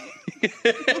like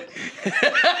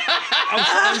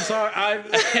I'm sorry.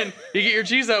 and you get your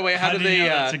cheese that way. How do do you they? know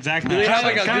that's exactly do they how have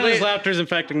like it a? Kind Do of this they, laughter's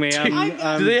infecting me. I'm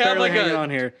do they have barely like hanging a? on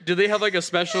here. Do they have like a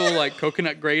special like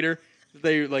coconut grater?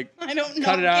 They like I don't know.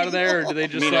 cut it out of there, or do they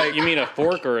just like? You mean a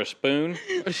fork or a spoon?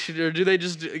 Or do they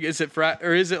just? Is it frat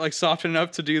or is it like soft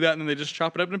enough to do that, and then they just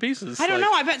chop it up into pieces? I don't Like-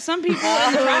 know. I bet some people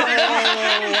in the tribe. So,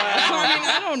 I mean,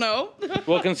 I don't know.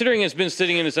 Well, considering it's been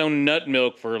sitting in its own nut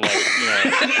milk for like,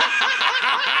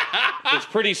 it's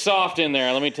pretty soft in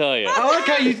there. Let me tell you. I like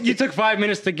how you took 5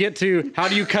 minutes to get to how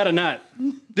do you cut a nut. I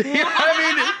mean,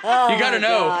 oh you gotta my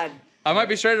know. God. I might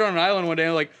be stranded on an island one day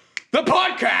and like the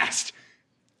podcast.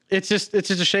 It's just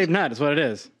a shaved nut. Is what it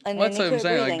is. And What's then what you I'm quit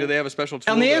saying? Like, breathing. do they have a special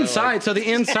tool? On the to, inside, like- so the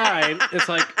inside, it's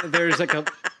like there's like a.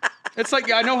 it's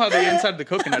like I know how the inside of the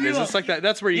coconut is. It's like that.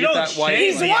 That's where you, You get don't that white.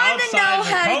 shave He's the like- wanting to outside know of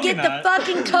the how to get the coconut.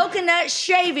 fucking coconut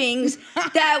shavings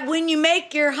that when you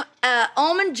make your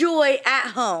almond joy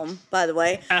at home, by the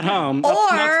way, At home, Or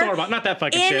not store-bought, not that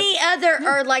fucking any shit. other,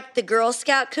 or like the Girl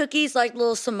Scout cookies, like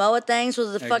little Samoa things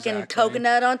with the fucking Exactly.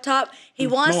 coconut on top. He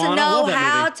wants Moana, to I know love that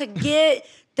how movie. to get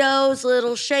those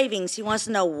little shavings. He wants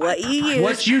to know what you use.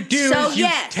 What you do so is you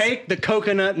yes. take the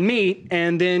coconut meat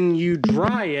and then you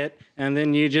dry it and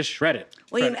then you just shred it.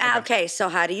 Well, okay, so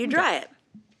how do you dry it?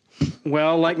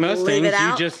 Well, like most Leave things, it you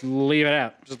out? just leave it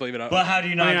out. Just leave it out. But how do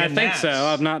you not I mean, I get think so. gnats?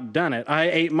 I've not done it. I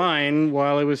ate mine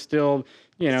while it was still,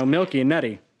 milky and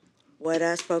nutty. Wet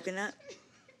ass coconut.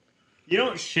 You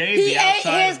don't shave He the ate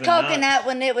outside his of the nut. coconut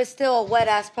when it was still a wet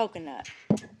ass coconut.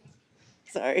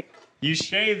 Sorry. You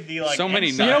shave the like. So many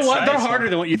inside You know what? They're side. harder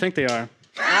than what you think they are.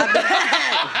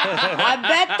 I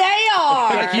bet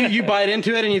they are. You bite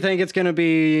into it and you think it's gonna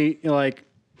be like.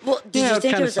 Well, did Yeah, you it's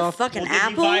think it kinda was soft. a fucking Well, did you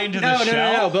apple? bite into the No,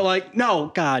 shell? but like, no,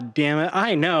 god damn it.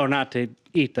 I know not to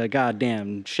eat the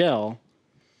goddamn shell.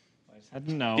 I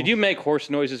don't know. Did you make horse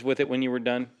noises with it when you were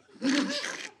done?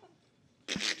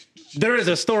 There is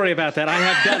a story about that. I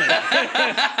have done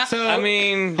it. So I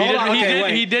mean, hold on, okay,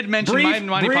 wait. he did mention brief,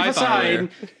 Monty brief Python aside, earlier.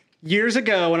 years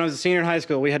ago when I was a senior in high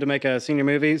school, we had to make a senior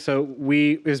movie. So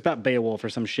it was about Beowulf or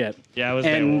some shit. Yeah, it was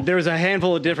And Beowulf. there was a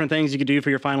handful of different things you could do for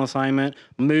your final assignment.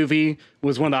 Movie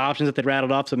was one of the options that they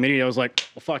rattled off. So immediately I was like,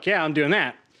 well, fuck yeah, I'm doing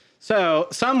that. So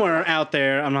somewhere out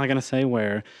there, I'm not going to say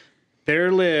where, there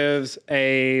lives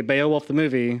a Beowulf the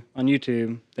movie on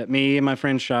YouTube that me and my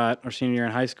friend shot our senior year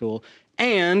in high school.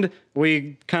 And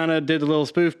we kind of did a little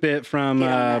spoof bit from,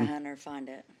 Get on that, Hunter, find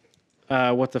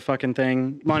it. what the fucking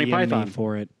thing? Monty Python.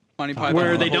 for it. Monty Python.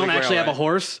 Where the they Holy don't actually Grail, have a right?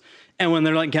 horse. And when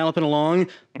they're like galloping along,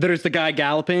 there's the guy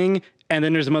galloping, and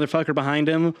then there's a motherfucker behind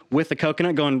him with the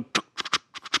coconut going.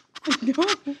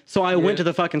 So I went to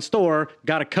the fucking store,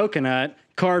 got a coconut,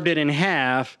 carved it in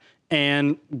half,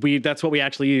 and that's what we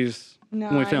actually used when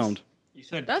we Nice. filmed. You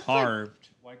said That's carved.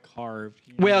 Why carved?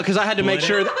 Well, because I had to make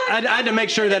sure I had to make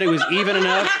sure that it was even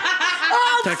enough.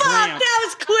 Oh, To fuck, clamp. that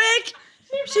was quick.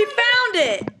 She found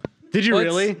it. Did you What's-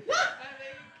 really?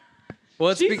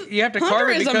 Well, you have to Hunter carve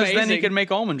it is because then you amazing. can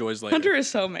make almond joys later. Hunter is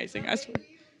so amazing. I swear.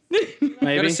 You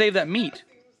Maybe. gotta save that meat.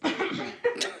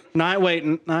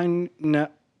 No.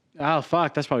 Oh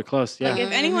fuck, that's probably close. Yeah.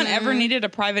 If anyone ever needed a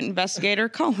private investigator,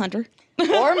 call Hunter.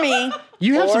 Or me.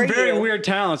 You have some Or very you. weird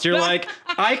talents. You're like,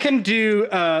 I can do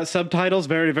subtitles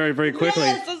very, very, very quickly.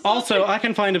 Yes, that's so Also, I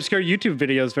can find obscure YouTube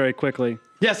videos very quickly.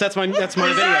 Yes, that's my video.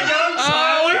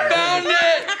 Oh, we found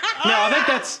it! No, I think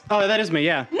that's. Oh, that is me.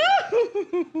 Yeah.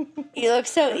 You look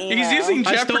so emo. He's using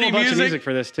I stole Jeopardy a bunch of music. music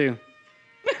for this too.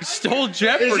 He stole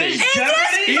Jeopardy.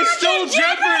 Jeopardy? He stole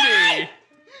Jeopardy.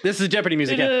 This is Jeopardy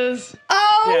music. Yeah. is.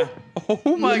 Oh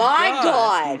Oh my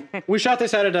God. We shot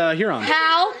this out at Huron.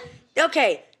 How?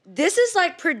 Okay, this is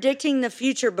like predicting the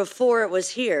future before it was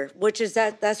here, which is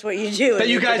that's what you do. That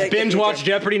you guys binge watch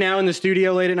Jeopardy now in the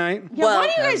studio late at night. Yeah, Well- why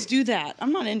do you guys do that?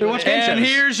 I'm not into watch it. game And shows.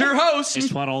 here's your host,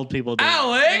 It's what old people do.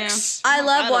 Alex. I love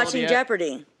I don't watching yet.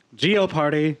 Jeopardy, Geo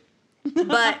Party.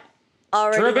 but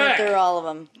already Trebek. went through all of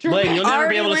them. Blaine, you'll never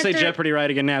Already be able to went say through- Jeopardy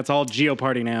right again now. It's all Geo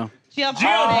Party now. Yeah,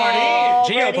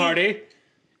 Geo Party.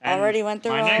 Already went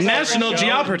through all of them. National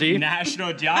Geography.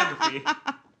 National Geography.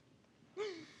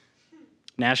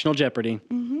 National Jeopardy.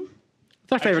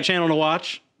 It's our favorite channel to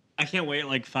watch. I can't wait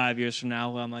like 5 years from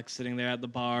now while I'm like sitting there at the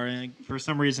bar and like, for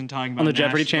some reason talking about On the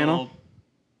Jeopardy National channel?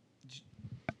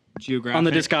 Geographic. On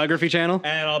the discography channel.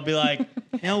 And I'll be like,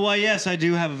 you know what? Yes, I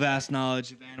do have a vast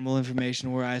knowledge of animal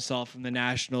information where I saw from the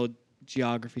National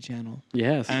Geography channel.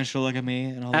 Yes. And she'll look at me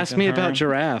and I'll Ask look me at her, about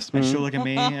giraffes. And she'll Mhm. look at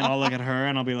me and I'll look at her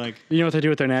and I'll be like, You know what they do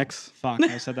with their necks? fuck,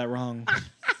 I said that wrong.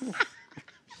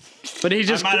 But he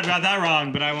just. I might have got that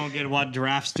wrong, but I won't get what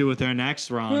giraffes do with their necks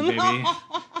wrong, baby.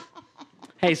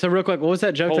 Hey, so real quick, what was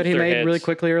that joke Hold that he their made heads. really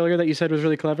quickly earlier that you said was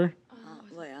really clever?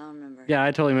 Wait, I don't remember. Yeah, I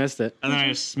totally missed it. And then I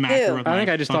just smacked her with I my think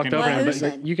I just talked fucking over What? him, Who but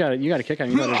said? you got a kick out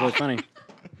of it. You thought it was really funny.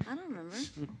 I don't remember.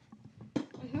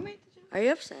 Who made the joke? Are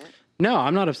you upset? No,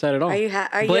 I'm not upset at all. Are you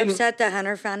Bladen- upset that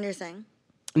Hunter found your thing?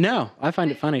 No, I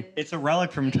find it funny. It's a relic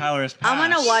from Tyler's past. I'm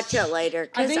gonna watch it later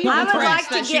I because think I I'm would like impressed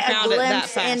to that she get a found it that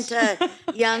glimpse fast.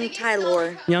 into young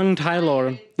Tyler. Young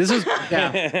Tyler. This is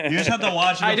yeah. You just have to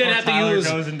watch it I did before have to Tyler use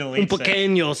goes and un deletes it.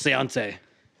 pequeño seance.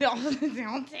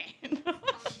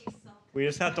 We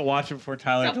just have to watch it before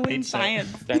Tyler Doing deletes it.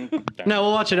 science. No,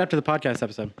 we'll watch it after the podcast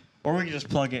episode. Or we can just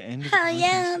plug it in. Oh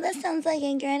yeah, that sounds like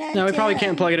a great idea. No, we probably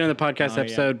can't plug it in the podcast Oh, yeah.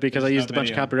 episode because I There's used no a bunch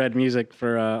of video. copyrighted music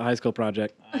for a high school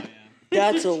project.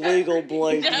 That's illegal,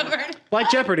 Blake. Like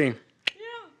Jeopardy.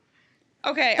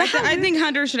 Okay, I think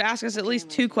Hunter should ask us at least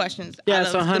 2 questions Yeah, out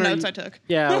so of Hunter, the notes I took.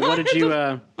 Yeah, what did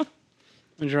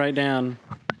you write down?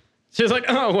 She was like,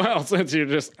 oh well, since you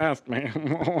just asked me.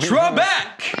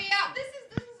 Trebek. Yeah, this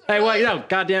is Hey, wait, no,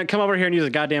 goddamn, come over here and use a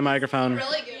goddamn microphone.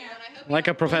 really good one. I hope Like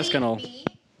you a don't professional. bleep me.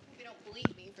 If you don't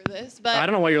bleep me for this, but I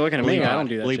don't know why you're looking at me. I don't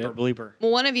do that bleeper, shit. bleeper.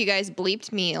 well, one of you guys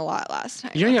bleeped me a lot last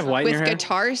time. You know you have white in with your hair?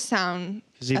 guitar sound.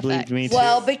 Because he believed me too.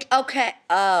 Well, okay.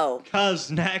 Oh, Because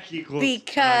neck equals.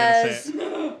 because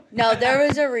no, there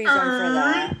was a reason for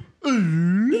that.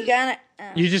 You gotta.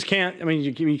 You just can't, I mean,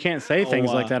 you can't say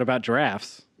things like that about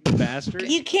giraffes. You bastard.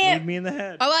 You can't- Leave me in the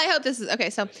head. Oh, well, I hope this is okay.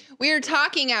 So we were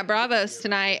talking at Bravos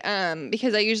tonight,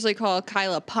 because I usually call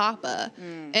Kyla Papa,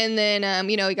 and then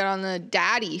we got on the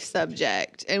daddy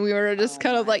subject, and we were just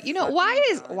kind of like,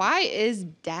 why is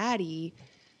daddy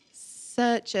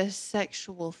such a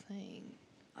sexual thing?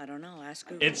 I don't know. Ask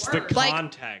Google. It's the Like-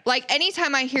 context. Like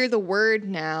anytime I hear the word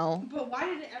now, But why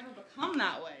did it ever become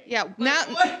that way? yeah, now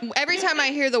every time I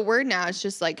hear the word now, it's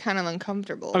just like kind of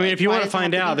uncomfortable. I mean, Like, if you why want to does it have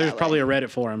find be out, there's that probably way? a Reddit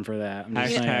forum for that. I'm just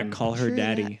saying. Hashtag call her True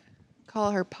daddy. that.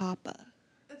 Call her Papa.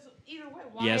 That's, either way,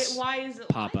 why, Yes, why is it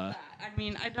Papa. like that? I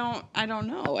mean, I don't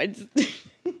know. I just,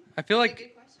 I feel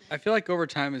like over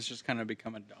time it's just kind of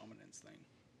become a dominance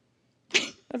thing.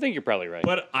 I think you're probably right.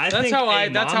 But I That's think how I- a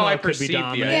that's how mama I could be perceive the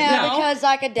dominant. idea. yeah, No. because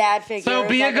like a dad figure. So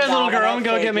be a like good little girl dominant and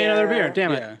go get me another beer. figure.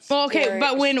 Damn it. Yeah. well, okay,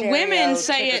 but when women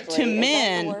say it to Stereotypically, is that the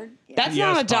men, word? Yeah. that's Yes,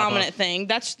 not a Papa. dominant thing.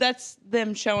 That's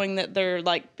them showing that they're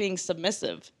like being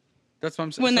submissive. That's what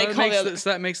I'm saying. When so they that call makes the other- so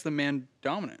that makes the man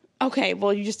dominant. Okay,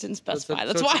 well, you just didn't specify.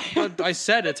 That's So why. it's a- I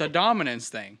said it's a dominance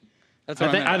thing. That's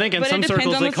what I think in But it some depends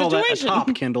circles on they the call that a situation.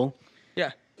 top Kindle.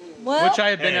 yeah. Well, Which I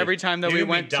have been Hey, every time that you we can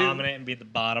went be to. dominant and be at the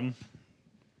bottom.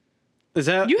 Is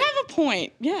that? You have a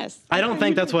point. Yes. I don't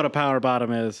think that's what a power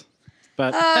bottom is.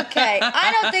 But Okay,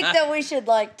 I don't think that we should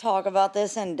like talk about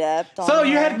this in depth. On so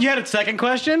you here. had a second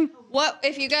question? What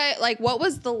if you guys like? What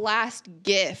was the last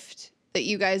gift that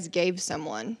you guys gave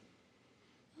someone?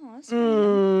 Oh, that's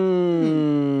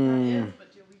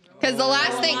Because the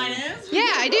last thing. Yeah,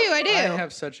 I do. I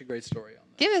have such a great story on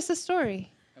Give us a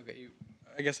story. that. Okay,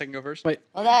 I guess I can go first. Wait.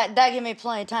 Well, that gave me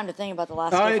plenty of time to think about the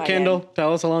last. All gift right, I Kendall, gave.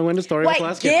 tell us a long-winded story. What's Wait, the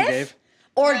last gift you gift gave?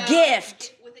 or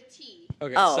gift? With a T.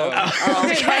 Okay, Oh, so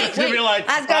wait. You'll be like,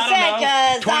 I was gonna say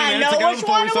because 20 I minutes know ago which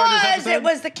before we one it started this was. episode? It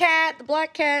was the cat, the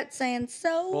black cat, saying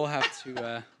so. we'll have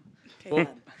to. Okay,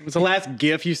 It was the last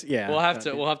gift you. Yeah. We'll have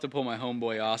to pull my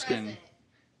homeboy Austin.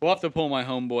 We'll have to pull my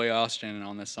homeboy Austin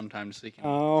on this sometime so he can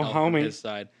Oh, tell from homie. his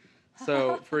side.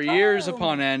 So for years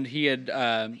upon end, he had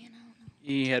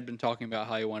been talking about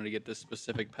how he wanted to get this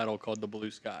specific pedal called the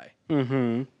Blue Sky,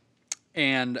 Mm-hmm.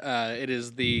 and it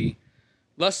is the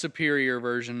less superior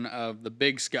version of the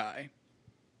Big Sky.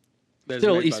 that is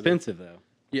Still made by the- expensive though.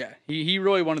 Yeah, he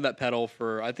really wanted that pedal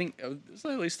for I think it was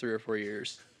at least 3 or 4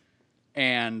 years,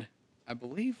 and I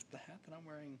believe the hat that I'm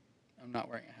wearing. I'm not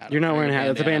wearing a hat. You're I'm not wearing a hat.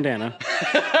 It's a bandana.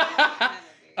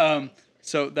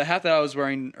 So the hat that I was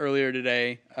wearing earlier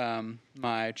today,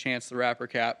 my Chance the Rapper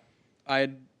cap, I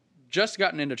had just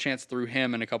gotten into Chance through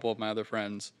him and a couple of my other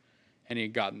friends, and he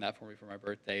had gotten that for me for my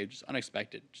birthday, just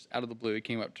unexpected, just out of the blue. He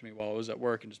came up to me while I was at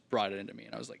work and just brought it into me,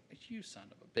 and I was like, "You son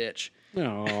of a bitch!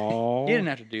 No. You didn't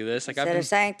have to do this." Like Instead of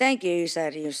saying thank you, you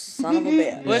said you son of a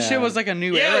bitch. well, this shit was like a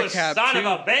new era cap too.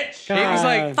 bitch. It was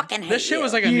like Fucking hate this shit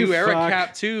was you. like a You new era fuck.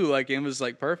 cap too. Like it was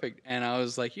like perfect, and I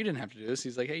was like, "You didn't have to do this."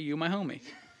 He's like, "Hey, you my homie."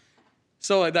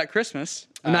 So like that Christmas,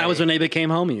 And that was when they became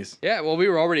homies. yeah. Well, we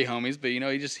were already homies, but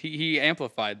he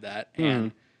amplified that,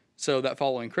 and so that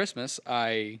following Christmas,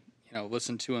 I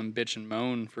listened to him bitch and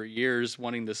moan for years,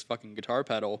 wanting this fucking guitar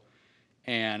pedal,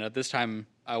 and at this time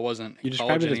I wasn't You in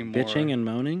college described it as anymore. bitching and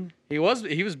moaning. He was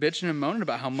bitching and moaning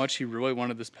about how much he really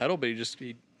wanted this pedal, but he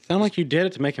Sound like you did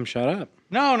it to make him shut up.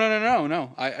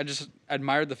 No. I just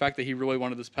admired the fact that he really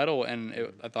wanted this pedal, and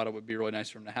I thought it would be really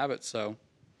nice for him to have it. So,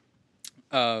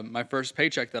 my first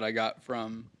paycheck that I got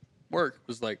from work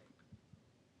was like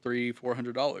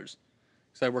 $300-400 because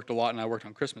I worked a lot, and I worked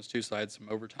on Christmas too, so I had some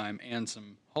overtime and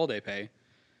some holiday pay.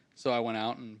 So I went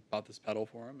out and bought this pedal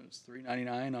for him. It was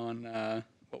 $3.99 on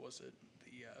what was it?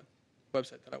 The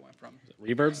website that I went from.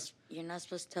 Reverbs. You're not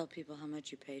supposed to tell people how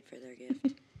much you paid for their gift.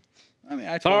 I mean,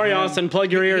 I told Sorry, him- Austin.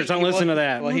 Plug your ears. Don't listen to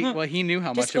that. Well, he knew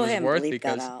how Just much it go was ahead and worth bleep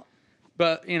because. that out.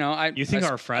 But You think I-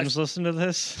 our friends listen to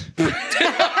this?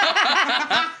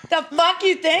 The fuck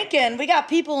you thinking? We got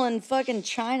people in fucking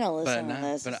China listening But to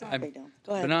no, this. but It's not a I'm- big deal.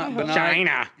 Go ahead. but not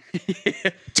China.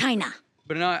 China.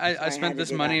 But no, I had spent to this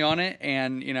do money that. on it,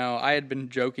 and I had been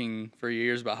joking for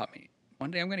years about how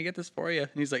one day I'm gonna get this for you, and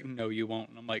he's like, "No, you won't,"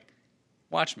 and I'm like,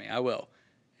 "Watch me, I will,"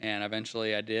 and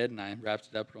eventually I did, and I wrapped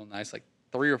it up real nice, like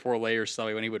 3 or 4 layers. So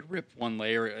when he would rip one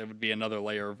layer, it would be another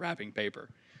layer of wrapping paper.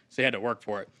 So he had to work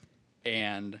for it,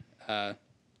 and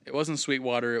it wasn't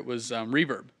Sweetwater, it was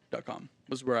Reverb.com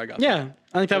was where I got. Yeah,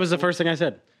 I think that was the first thing I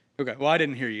said. That. Okay. Well, I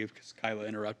didn't hear you because Kyla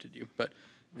interrupted you, but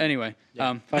anyway.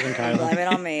 Fucking Kyla. Blame it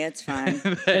on me. It's fine.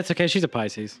 It's okay. She's a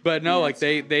Pisces. But no, like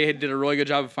they did a really good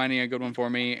job of finding a good one for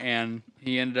me, and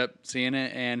he ended up seeing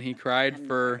it, and he cried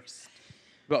for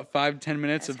about 5-10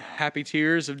 minutes of happy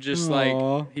tears of just Aw.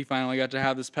 like he finally got to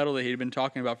have this pedal that he'd been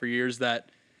talking about for years that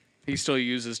he still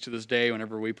uses to this day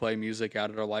whenever we play music out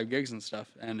at our live gigs and stuff,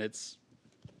 and it's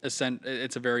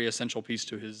a very essential piece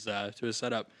to his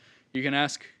setup. You can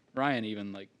ask Ryan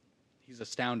even like. He's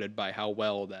astounded by how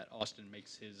well that Austin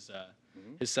makes his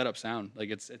setup sound. Like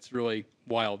it's really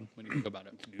wild when you think about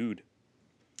it. Good.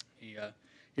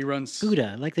 He runs.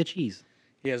 Gouda, like the cheese.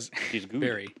 He has He's good.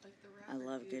 very. I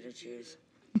love Gouda cheese.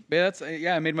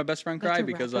 Yeah, I made my best friend cry a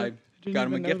because rapper? I Didn't got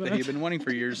him a even know gift that that. he'd been wanting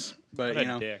for years. But What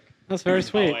a dick. That's very Oh,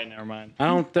 sweet. wait, never mind. I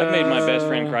don't. I made my best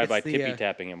friend cry by it's the, tippy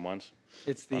tapping him once.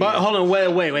 it's the. But hold on,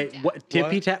 wait. What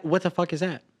tippy tap? What the fuck is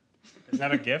that? Is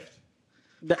that a gift?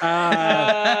 Hold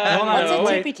on. What's a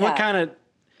wait, tippy what tap? kind of?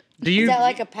 Do Is you that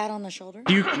like a pat on the shoulder?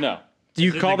 do you No. do you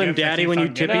Is it call the them gift that daddy keeps when you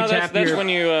on tippy giving? No, tap that's your when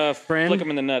you friend? flick him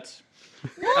in the nuts.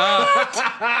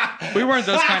 We weren't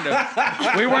those kind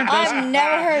of. We weren't those. I've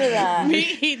never heard of that.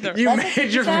 Me either. You That's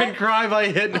made your what you friend cry by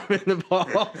hitting him in the ball.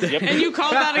 Yep. And you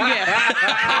call that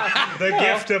a gift? The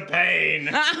gift of pain.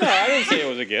 No, I didn't say it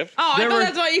was a gift. Oh, I There thought were-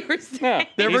 that's what you were saying.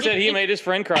 No. He said he made his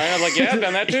friend cry. I was like, yeah, I've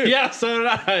done that too. Yeah, so did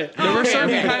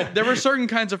I. There were certain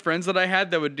kinds of friends that I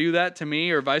had that would do that to me,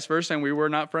 or vice versa, and we were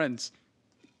not friends.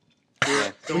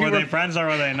 So were they friends or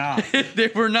were they not? They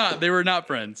were not. They were not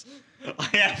friends. I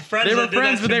had friends They were that did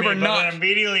friends, that but to they were me, not. then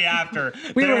immediately after,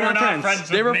 We they were were not not friends. friends.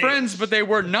 They with were me. friends, but they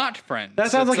were not friends.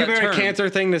 That sounds It's like a that very term. cancer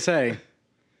thing to say.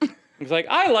 It's like,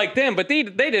 I like them, but they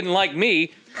didn't like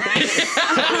me.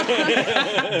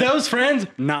 Those friends,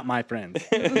 not my friends.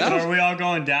 So are we all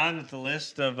going down the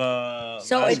list of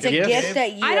So last it's a gift? gift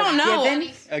that you I don't have know. given? A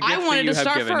gift I that wanted you to have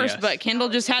start given, first, yes. but Kendall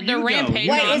just had to You go. rampage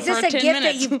Wait, on is this for a 10 gift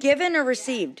minutes. that you've given or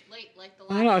received?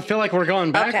 I don't know. I feel like we're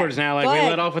going backwards now. Like Go we ahead.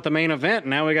 let off with the main event.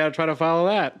 Now we got to try to follow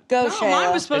that. Go, No, Shayla.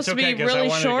 mine was supposed It's to okay, be 'cause I really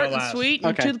wanted to short go and last. sweet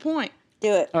and Okay. to the point.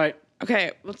 Do it. All right.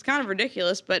 Okay, well, it's kind of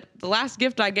ridiculous, but the last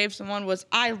gift I gave someone was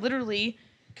I literally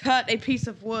cut a piece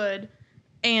of wood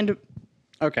and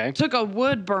Okay. took a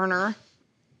wood burner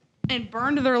and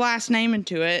burned their last name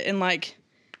into it and like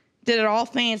did it all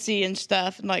fancy and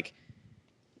stuff and like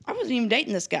I wasn't even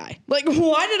dating this guy. Like,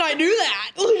 why did I do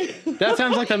that? That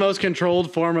sounds like the most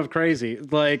controlled form of crazy.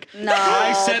 Like No,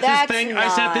 I set that's this thing. I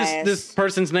set nice. this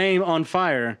person's name on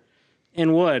fire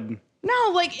in wood.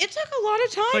 No, like it took a lot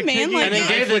of time, man. taking Like, And then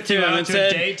gave it to him and to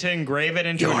said, a date to engrave it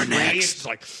into a tree. It's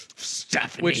like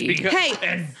Stephanie. Which because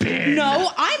hey,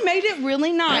 no, I made it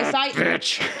really nice.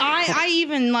 "Bitch." I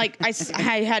even like I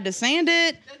had to sand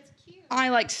it. I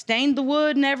like stained the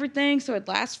wood and everything so it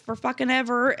lasts for fucking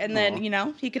ever. And then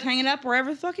he could hang it up wherever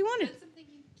the fuck he wanted.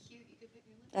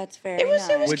 That's very It was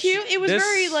nice. Which cute. It was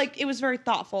this- very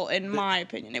thoughtful in my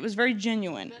opinion. It was very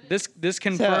genuine. this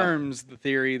confirms the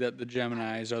theory that the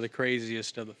Geminis are the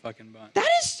craziest of the fucking bunch. That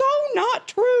is so not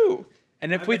true.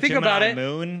 And if I'm we a think Gemini about it,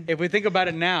 moon. if we think about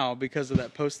it now, because of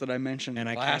that post that I mentioned And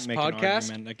I last can't make an podcast,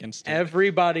 argument against it.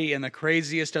 everybody in the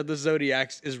craziest of the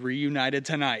zodiacs is reunited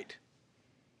tonight.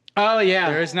 Oh yeah.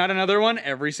 There is not another one.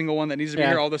 Every single one that needs to be Yeah.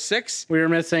 here, all the six. We were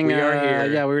missing. We are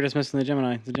here. Yeah, we were just missing the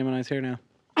Gemini. The Gemini's here now.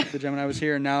 The Gemini was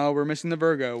here. Now we're missing the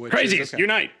Virgo. Which is Crazies, okay.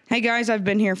 unite. Hey guys, I've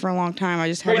been here for a long time. I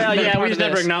just haven't Well, been a yeah, part we of just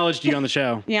never this. acknowledged you on the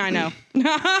show. Yeah, I know.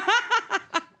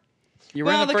 You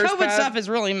were Well, in the the first COVID pod- stuff has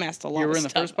really messed a lot You were of in the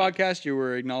stuff first up. podcast. You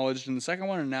were acknowledged in the second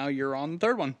one, and now you're on the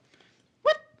third one.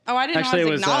 What? Oh, I didn't Actually, know I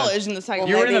it was was, acknowledged in the second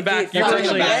You were one. in the Maybe back. if You you were fucking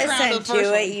in the background of listened the to first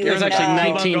it, one. you It was would actually know.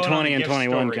 19, Going on 20, and gift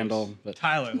 21, stories. Kendall. But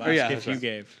Tyler, last yeah, gift that's you right.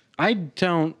 gave. I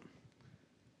don't.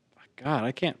 God,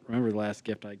 I can't remember the last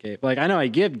gift I gave. Like I know I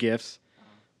give gifts,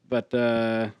 but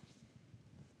I'm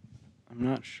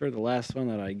not sure the last one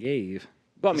that I gave.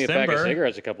 Bought me a pack of December.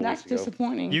 cigarettes a couple That's weeks ago.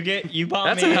 disappoing. You bought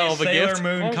That's me a hell of a Sailor gift.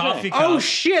 Moon How's coffee that? cup Oh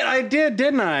shit, I did,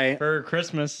 didn't I? for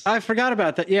Christmas. I forgot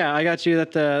about that. Yeah, I got you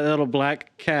that little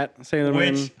black cat Sailor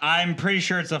Moon. Which I'm pretty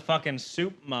sure it's a fucking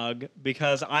soup mug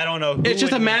because I don't know who It's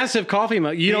just a would- massive coffee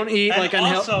mug. You don't eat And like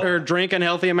also- or drink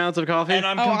unhealthy amounts of coffee. And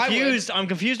I'm Oh, I would. confused. I'm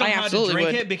confused on I how to absolutely drink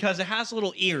would. it because it has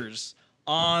little ears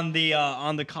on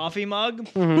the coffee mug,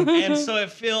 Mm-hmm. and so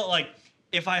it feel like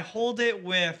if I hold it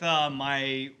with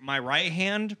my right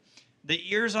hand, the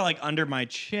ears are like under my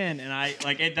chin, and I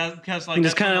like it does because like It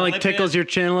just that's where kind of the like lip tickles is. your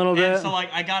chin a little And bit so like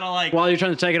I gotta like while you're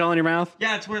trying to take it all in your mouth.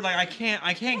 yeah, it's weird. Like I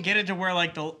can't get it to where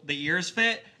like the ears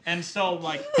fit, and so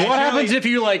like What happens if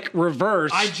you like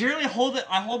reverse? I generally hold it?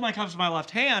 I hold my cups with my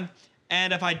left hand,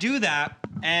 and if I do that,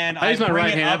 and I use my bring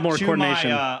right it hand, I have up more to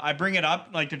coordination. I bring it up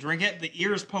like to drink it. The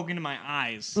ears poke into my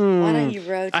eyes. Why don't you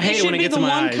rotate? I hate It it should when it be gets the in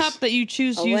my one eyes. cup that you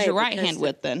choose to Oh, use wait, your right because hand the-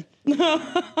 with then.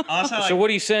 Also, like, So what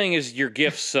he's saying is your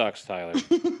gift sucks, Tyler.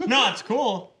 no, it's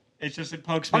cool. It's just it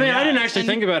pokes me. I mean, in the I didn't eyes. actually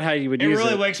think about how you would It use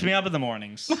really it. wakes me up in the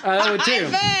mornings. I would too.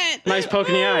 Bet. Nice poke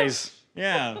in the eyes.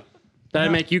 Yeah, Did I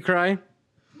make you cry?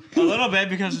 a little bit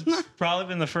because it's probably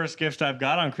been the first gift I've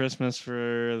got on Christmas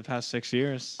for the past 6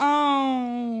 years.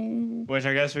 Oh. Which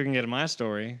I guess we can get in my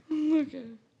story. Okay.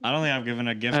 I don't think I've given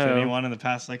a gift to Oh. anyone in the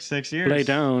past like 6 years. Lay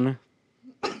down.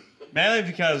 Mainly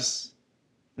because,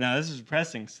 no, this is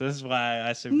depressing. So this is why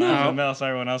I said might as well mail so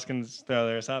everyone else can throw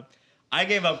theirs up. I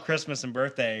gave up Christmas and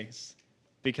birthdays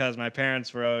because my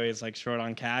parents were always like short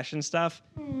on cash and stuff.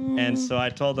 And so I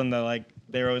told them that like,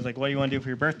 they were always like, what do you want to do for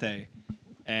your birthday?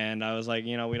 And I was like,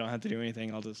 we don't have to do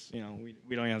anything. I'll just, we don't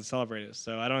even have to celebrate it.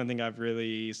 So I don't think I've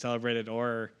really celebrated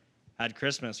or had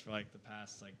Christmas for like the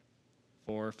past like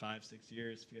 4, 5, 6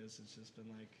 years because it's just been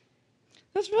like,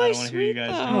 That's I really don't want to hear you sweet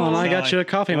guys. though. do it. Oh, and I So, got like, you a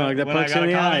coffee mug that when I pokes got in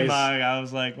a the coffee eyes. mug, I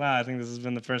was like, wow, I think this has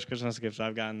been the first Christmas gift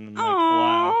I've gotten in like a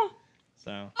Aw. while.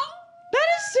 So That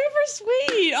is super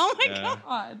sweet. Oh my Yeah.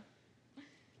 god.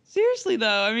 Seriously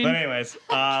though, I mean, but anyways,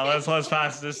 let's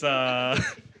pass this. I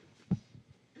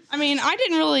mean, I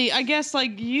didn't really. I guess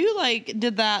like you like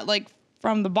did that like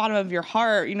from the bottom of your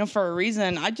heart, for a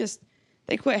reason.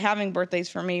 They quit having birthdays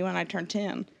for me when I turned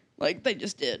 10. Like they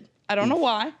just did. I don't know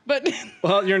why, but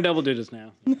Well, you're in double digits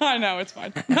now. I know it's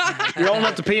fine. You're old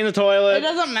enough to pee in the It toilet.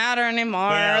 doesn't matter anymore.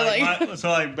 yeah, like, so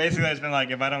like basically it's been like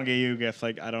if I don't get you a gift,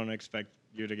 like I don't expect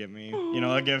you to get me,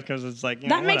 a gift because it's like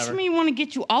That makes whatever. me want to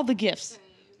get you all the gifts.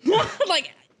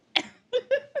 Like,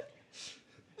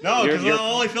 No, because You're-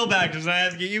 I'll only feel bad because I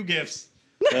have to get you gifts.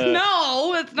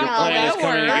 no, it's not Your how plan is that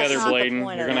coming works. That's together, not the Bladen.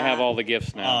 point You're of gonna have that. all the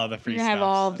gifts now. Oh, the free You're gonna have stuff.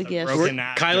 all the The gifts. broken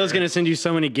actor. Kyla's gonna send you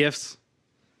so many gifts.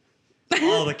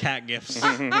 all the cat gifts.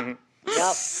 Yep.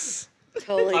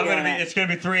 Totally doing it. It's gonna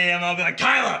be 3 a.m. I'll be like,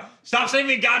 Kyla, stop sending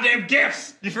me goddamn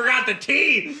gifts. You forgot the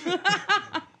tea.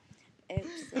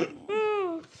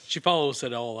 Oops. She follows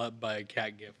it all up by a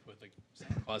cat gift with a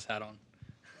Santa Claus hat on.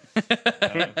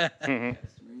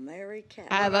 Mary Cat.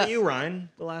 I have How about a, you, Ryan?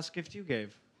 The last gift you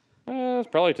gave. It's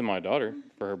probably to my daughter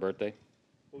for her birthday,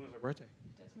 When was her birthday?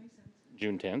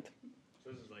 June 10th.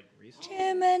 This is like recent.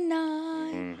 Gemini.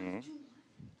 Mm-hmm.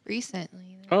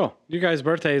 recently. Oh, you guys'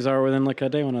 birthdays are within like a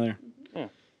day one another.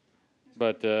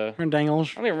 But Her and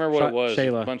Dangles. I don't even remember what it was.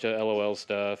 Shayla. A bunch of LOL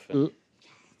stuff. and-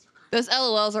 Those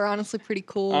LOLs are honestly pretty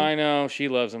cool. I know she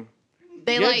loves them.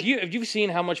 They Yeah, like, have you seen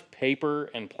how much paper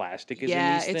and plastic is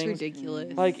yeah, in these it's things?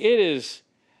 ridiculous. Like it is.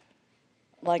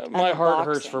 Like My heart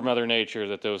hurts unboxing. for Mother Nature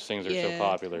that those things are so Yeah.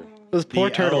 popular. Those poor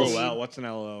The turtles. LOL. What's an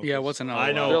LOL? Yeah, what's an LOL?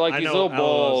 I know. They're like I these know little LOLs,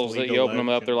 balls that League you of open them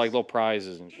up. They're like Legends. little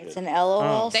prizes and shit. It's an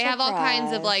LOL. They have all kinds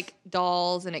of surprise. like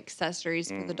dolls and accessories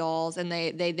for the dolls, and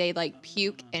they like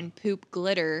puke and poop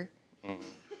glitter.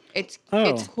 It's Oh.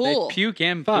 it's cool. They puke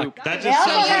and Fuck. poop. That They just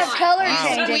also sounds have like, color wow.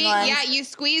 changing Squeeze, ones. yeah, you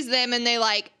squeeze them and they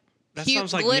like That puke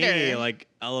sounds like glitter. me, like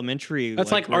elementary.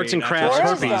 That's like arts and grade. crafts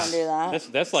That's Forest herpes. don't do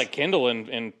that. That's like Kindle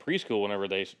in preschool whenever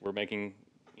they were making,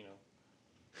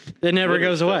 It never Glitter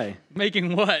goes stuff. away.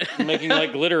 Making what? making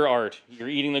like glitter art. You're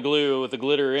eating the glue with the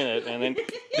glitter in it, and then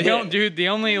The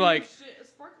only like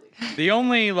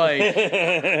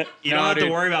You don't have to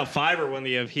dude. worry about fiber when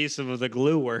the adhesive of the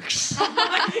glue works.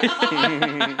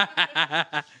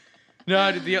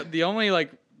 no, the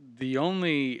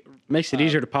only Makes it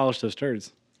easier to polish those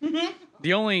turds.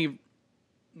 the only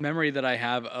memory that I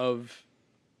have of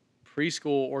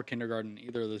preschool or kindergarten,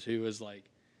 either of the two, is like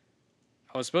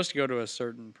I was supposed to go to a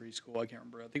certain preschool. I can't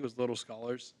remember. I think it was Little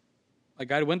Scholars.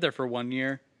 Like I went there for 1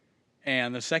 year,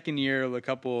 and the second year, a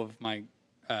couple of my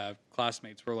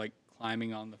classmates were like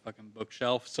climbing on the fucking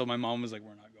bookshelf. So my mom was like,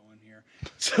 "We're not going here."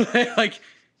 So they like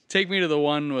take me to the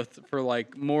one for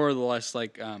like more or less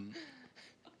like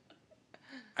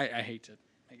I hate to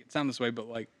make it sound this way, but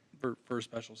like for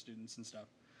special students and stuff.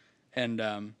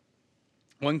 And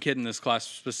one kid in this class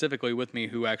specifically with me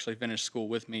who actually finished school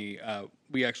with me,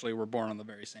 we actually were born on the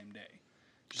very same day.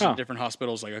 Just Oh. in different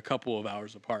hospitals, like a couple of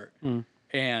hours apart.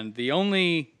 And the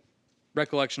only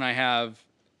recollection I have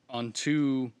on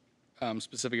two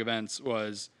specific events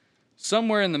was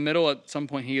somewhere in the middle at some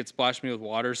point he had splashed me with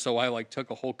water, so I like took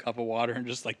a whole cup of water and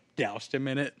just like doused him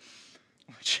in it,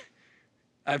 which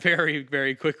I very,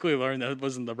 very quickly learned that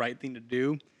wasn't the right thing to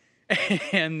do.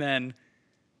 And then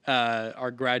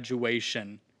our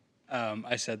graduation,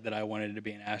 I said that I wanted to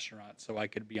be an astronaut so I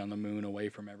could be on the moon away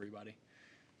from everybody.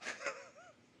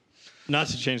 Not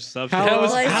to change the subject. How,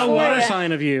 Place how for water ya.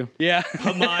 sign of you? Yeah.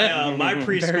 But my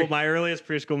preschool, my earliest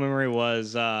preschool memory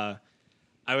was I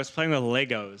was playing with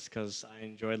Legos because I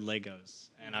enjoyed Legos,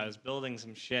 and I was building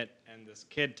some shit, and this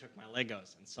kid took my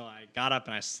Legos, and so I got up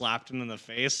and I slapped him in the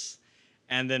face,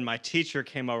 and then my teacher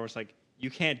came over and was like, "You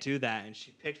can't do that," and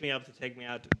she picked me up to take me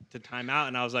out to time out,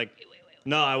 and I was like,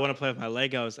 "No, I want to play with my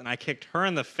Legos," and I kicked her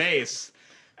in the face,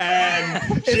 and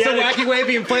she It's a had a- wacky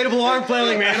wavy inflatable arm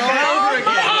flailing man all over again.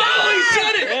 Oh, he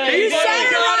said it! He You said said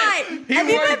it! it right. Have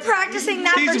you been practicing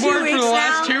that for He's 2 worked weeks for the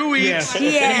last now? 2 weeks.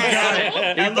 Yes.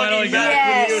 And finally looking got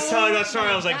back, when he Yes. was telling that story,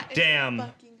 I was like, damn,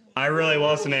 I really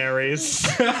was an Aries.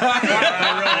 I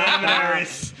really am an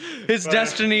Aries. His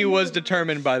destiny was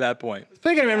determined by that point.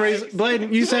 Speaking of memories,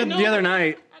 Blade, you said the other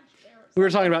night we were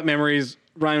talking about memories.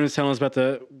 Ryan was telling us about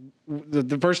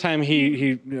the first time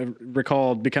he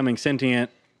recalled becoming sentient,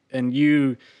 and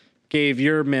you gave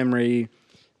your memory.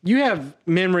 You have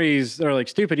memories that are like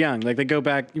stupid young. Like they go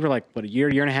back. You were like what, a year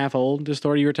and a half old. The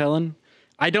story you were telling.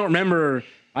 I don't remember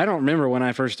when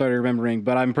I first started remembering,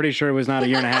 but I'm pretty sure it was not a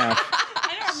year and a half.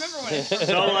 I don't remember when it started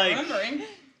So, like, remembering.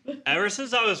 ever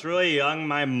since I was really young,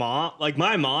 my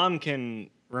mom can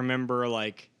remember,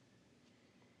 like,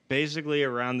 basically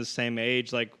around the same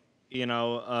age, like, you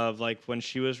know, of like when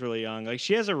she was really young. Like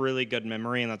she has a really good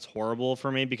memory, and that's horrible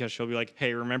for me because she'll be like,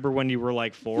 "Hey, remember when you were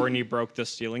like 4 and you broke the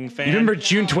ceiling fan?" You remember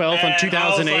June 12th on And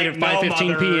 2008 I at was like, 5:15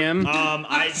 "No, p.m. Mother,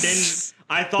 I didn't.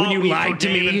 I thought When you we lied to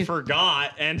forgave me." and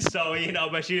forgot, and so you know.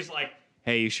 But she was like,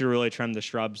 "Hey, you should really trim the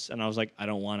shrubs," and I was like, "I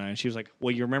don't want to." And she was like,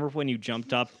 "Well, you remember when you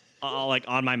jumped up?" Like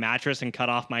on my mattress and cut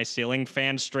off my ceiling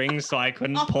fan strings so I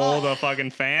couldn't pull the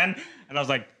fucking fan, and I was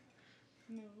like,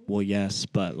 well, yes,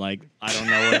 but like I don't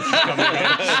know where this is coming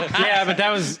from. Yeah, but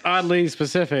that was oddly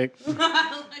specific.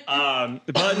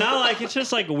 But not like it's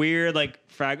just like weird like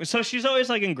fragments. So she's always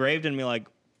like engraved in me like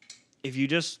if you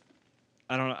just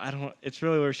I don't it's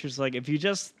really where she's like if you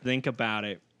just think about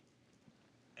it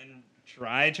and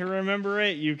try to remember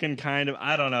it, you can kind of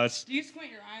I don't know. It's Do you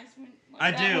squint your eyes?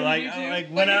 I do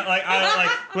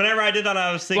whenever I did that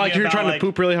I was thinking Like you were about, trying like, to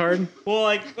poop really hard.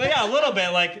 well yeah, a little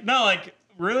bit like no like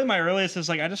really my earliest is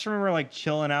like I just remember like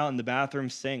chilling out in the bathroom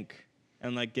sink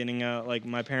and like getting out like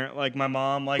my parent like my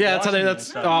mom like Yeah, that's how washing they. me and That's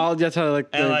stuff. all. That's how like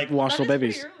And, they like, wash little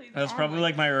babies. That's probably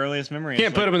like my earliest memory. Can't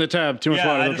It's, put like, them in the tub. Too much yeah,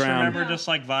 water, I they'll just drown. remember just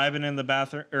like vibing in the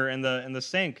bathroom or in the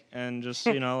sink and just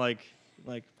you know like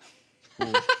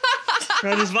cool.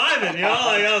 I was just vibing, you know.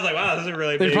 Like I was like, wow, this is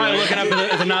really. They're big. probably looking up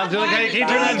at the knob. They're like, hey, can you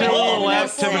turn that to a little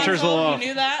left? Temperature's a little off. You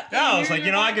knew that? Yeah, I was like,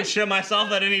 you know, I could shit myself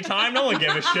at any time. No one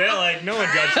gave a shit. Like, no one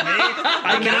judged me.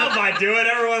 And now if I do it,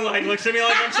 everyone like looks at me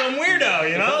like I'm some weirdo.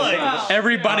 You know, like.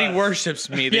 Everybody worships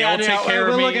me. They all take care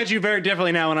we'll of me. look at you very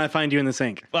differently now when I find you in the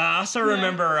sink. Well, I also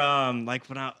remember, like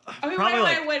when I Okay, probably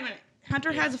wait a minute.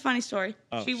 Hunter has a funny story.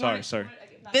 Oh, She sorry, wanted- sorry. she wanted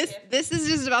to get This is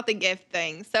just about the gift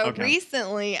thing. So Okay.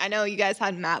 recently, I know you guys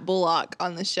had Matt Bullock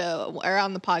on the show or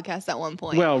on the podcast at one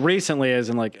point. Well, recently, as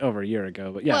in like over a year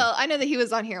ago, but yeah. Well, I know that he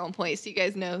was on here at one point, so you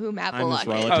guys know who Matt I'm his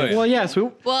Bullock is. relative. well, yes. We,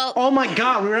 Well, oh my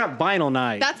God, we were at vinyl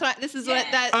night. that's what this is what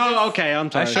that. Oh, okay. I'm I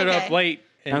sorry. showed up Okay. late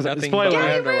and I was like, nothing spoiler but alert.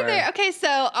 Yeah, you underwear. were there. Okay,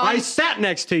 so I sat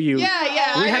next to you.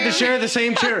 yeah. We had to share the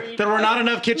same chair. There were not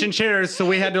enough kitchen chairs, so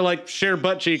we had to like share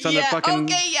butt cheeks on the fucking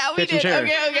okay, yeah, we kitchen did.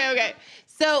 chair. Okay.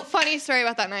 So funny story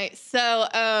about that night. So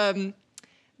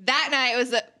that night was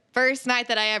the first night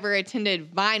that I ever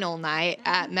attended Vinyl Night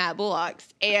at Matt Bullock's,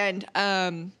 and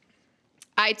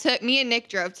me and Nick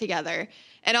drove together.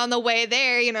 And on the way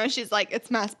there, you know, she's like,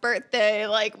 "It's Matt's birthday.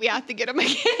 Like, we have to get him a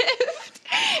gift."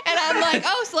 And I'm like,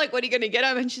 "Oh, so like, what are you gonna get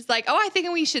him?" And she's like, "Oh, I think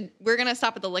we're gonna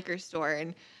stop at the liquor store."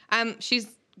 And she's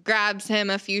grabs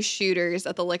him a few shooters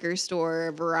at the liquor store,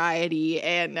 a variety,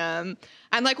 and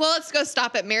I'm like, "Well, let's go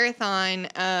stop at Marathon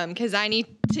because I need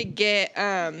to get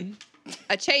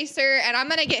a chaser, and I'm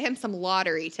gonna get him some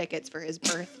lottery tickets for his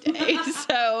birthday."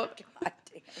 So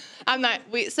I'm not.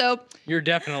 You're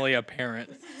definitely a parent.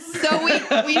 So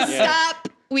we stop.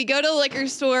 We go to the liquor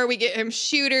store. We get him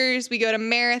shooters. We go to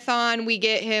Marathon. We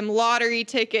get him lottery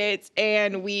tickets,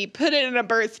 and we put it in a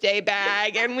birthday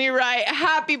bag. And we write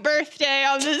 "Happy Birthday"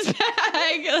 on this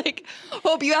bag. Like,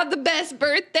 hope you have the best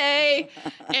birthday.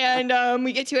 And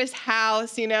we get to his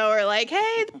house. You know, we're like,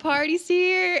 "Hey, the party's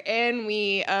here," and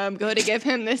we go to give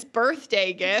him this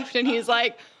birthday gift, and he's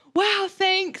like, "Wow,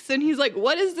 thanks." And he's like,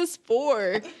 "What is this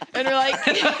for?" And we're like,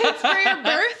 "It's for your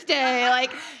birthday.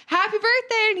 Like, happy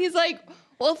birthday." And he's like,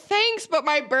 "Well, thanks, but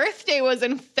my birthday was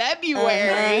in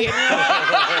February."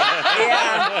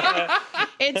 Yeah.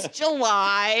 It's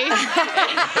July.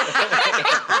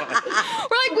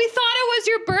 We're like, "We thought it was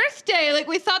your birthday. Like,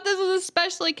 we thought this was a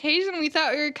special occasion. We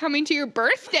thought we were coming to your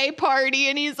birthday party."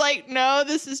 And he's like, "No,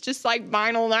 this is just like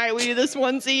Vinyl Night. We do this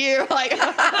once a year." Like,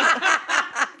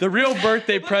 The real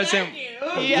birthday present.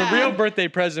 Yeah. The real birthday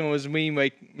present was me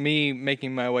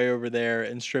making my way over there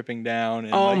and stripping down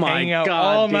and Oh like, my hanging out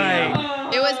God, all damn.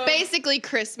 night. it was basically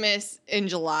Christmas in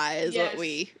July is Yes. what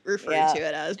we refer Yeah. to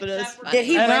it as. But it was funny. Did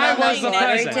he And win I on was those the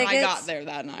lottery present. tickets? I got there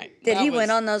that night. Did That he was-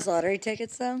 win on those lottery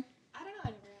tickets though? I don't know. I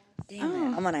never asked.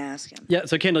 Damn it. I'm gonna ask him. Yeah.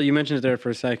 So Kendall, you mentioned it there for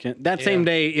a second. That same Yeah.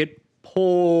 day, it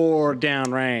poured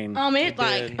down rain. It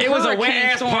like did. It was a hurricane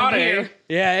wet-ass storm party. here.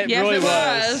 Yeah, it Yes, really it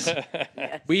was.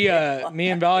 We, me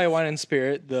and Valley Wine and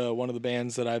Spirit, one of the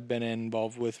bands that I've been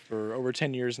involved with for over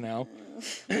 10 years now,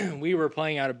 we were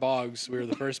playing out at Boggs. We were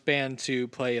the first band to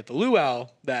play at the Luau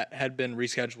that had been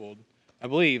rescheduled, I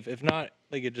believe. If not,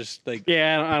 like it just like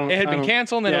Yeah, I don't. it had I been don't-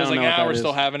 canceled, and then yeah, it was I like, don't know what "Ah, that we're is.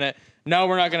 still having it." No,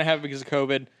 we're not gonna have it because of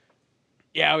COVID.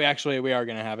 Yeah, we are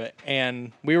gonna have it,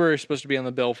 and we were supposed to be on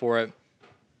the bill for it.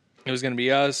 It was gonna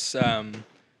be us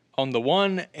on the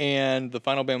one, and the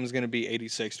final band was gonna be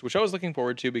 86th, which I was looking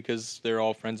forward to because they're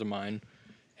all friends of mine.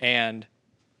 And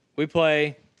we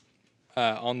play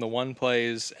on the one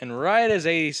plays, and right as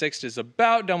 86th is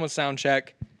about done with sound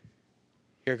check,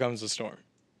 here comes the storm.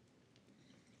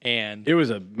 And It was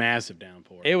a massive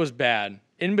downpour. it was bad.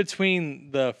 In between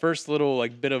the first little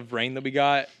like bit of rain that we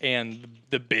got and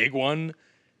the big one,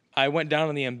 I went down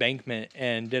on the embankment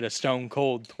and did a stone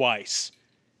cold twice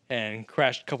and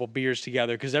crashed a couple beers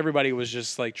together because everybody was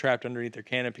just like trapped underneath their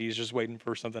canopies just waiting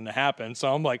for something to happen.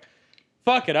 So I'm like,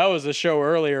 fuck it. I was the show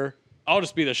earlier. I'll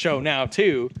just be the show now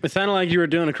too. It sounded like you were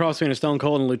doing a cross between a Stone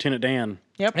Cold and Lieutenant Dan.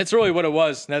 That's really what it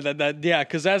was. Yeah,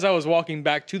 because as I was walking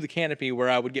back to the canopy where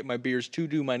I would get my beers to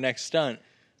do my next stunt,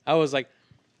 I was like,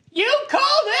 You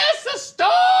call this a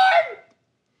storm?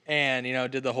 And,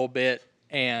 did the whole bit.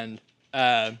 And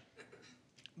by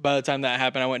the time that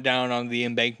happened, I went down on the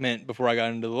embankment before I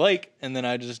got into the lake. And then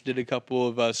I just did a couple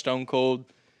of Stone Cold,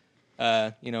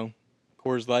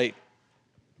 Coors Light,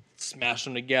 smashed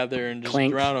them together and just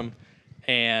Clink. drowned them.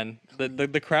 And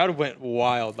the crowd went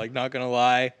wild, like, not going to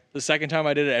lie. The second time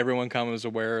I did it, everyone was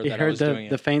aware You that I heard was doing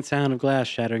the it. faint sound of glass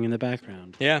shattering in the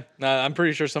background. Yeah, I'm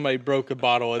pretty sure somebody broke a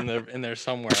bottle in there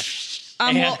somewhere.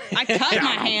 Well, I cut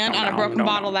my hand on a broken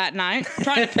bottle that night,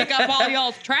 trying to pick up all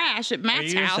y'all's trash at Are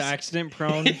Matt's you just house. accident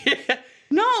prone?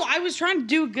 No, I was trying to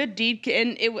do a good deed,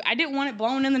 and I didn't want it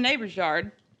blown in the neighbor's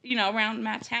yard, around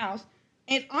Matt's house.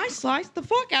 And I sliced the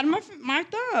fuck out of my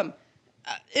thumb.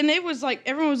 And it was like,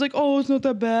 everyone was like, oh, it's not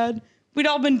that bad. We'd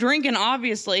all been drinking,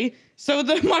 obviously. So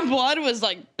my blood was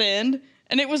like thinned,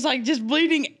 and it was like just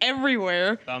bleeding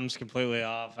everywhere. Thumb's completely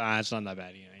off. It's not that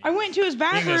bad. I went to his You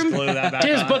can just bathroom glue that back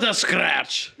Tis on. but a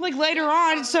scratch. like later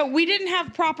on. So we didn't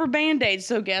have proper Band-Aids.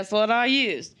 So guess what I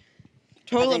used?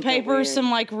 Toilet think they're paper, weird.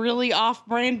 some like really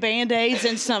off-brand Band-Aids,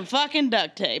 and some fucking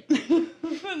duct tape. And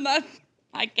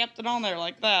I kept it on there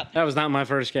like that. That was not my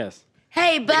first guess.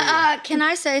 Hey, but can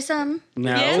I say something?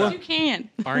 No. Yes, you can.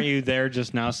 Aren't you there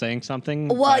just now saying something?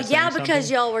 Well, by yeah, saying because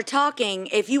something? y'all were talking.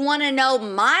 If you want to know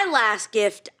my last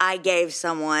gift I gave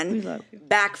someone love you.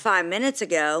 back 5 minutes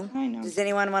ago, I know. does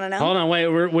anyone want to know? Hold on, wait.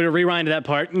 We're rewind to that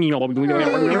part. Kyla,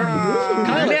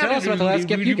 tell us about the last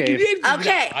gift you gave.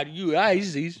 Okay. You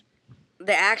guys, The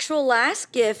actual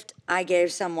last gift I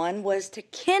gave someone was to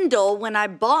Kendall when I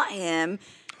bought him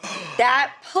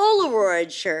that Polaroid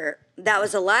shirt. That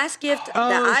was the last gift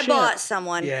that I shit. bought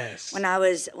someone Yes. when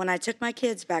I took my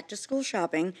kids back to school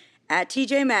shopping at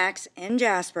TJ Maxx in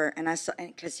Jasper, and I saw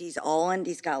because he's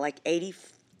got like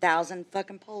 80,000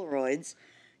 fucking Polaroids.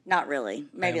 Not really,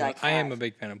 maybe like 5. I am a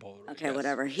big fan of Polaroid. Okay, yes.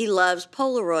 whatever. He loves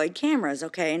Polaroid cameras,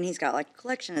 okay, and he's got like a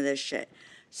collection of this shit.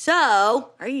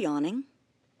 So, are you yawning?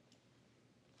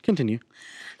 Continue.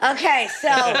 Okay,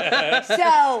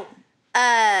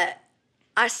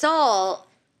 I saw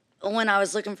when I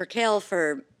was looking for Kale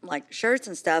for like shirts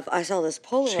and stuff, I saw this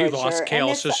Polaroid She lost shirt. Kale,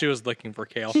 and so she was looking for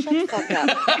Kale. Shut the fuck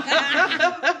up.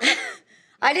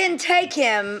 I didn't take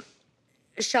him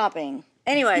shopping.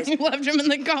 Anyways, You left him in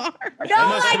the car. no,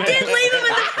 I did leave him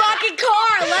in the fucking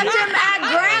car. I left him at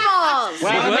grandma's.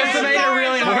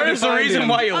 Where's the reason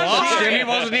why you lost him? He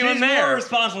wasn't even She's more there.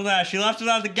 responsible for that. She left it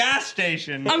at the gas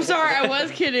station. I'm sorry, I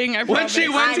was kidding. When she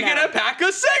went to I get know. a pack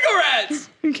of cigarettes.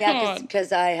 Yeah, God.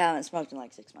 because I haven't smoked in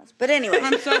like 6 months. But anyways.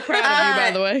 I'm so proud of you, by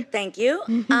the way. Thank you.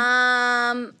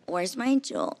 Where's my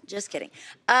jewel? Just kidding.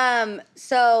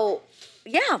 So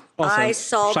yeah, Also, I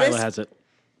saw Shyla this. has it.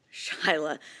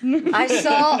 Shyla.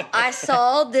 I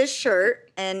saw this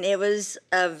shirt, and it was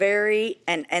a very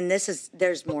and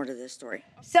there's more to this story.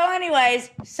 So anyways,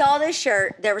 saw this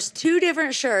shirt. There was 2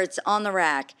 different shirts on the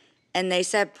rack, and they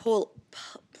said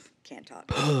can't talk.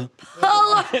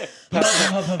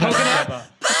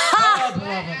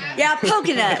 Yeah,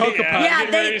 coconut. Yeah,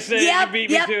 ready to say it, you beat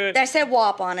me to it. They said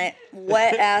WAP on it.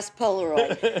 Wet ass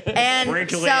Polaroid. And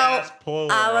Wrinkly so ass Polaroid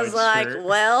I was like, shirt.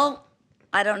 well,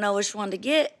 I don't know which one to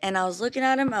get. And I was looking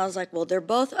at them. I was like, well, they're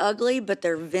both ugly, but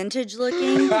they're vintage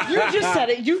looking. You just said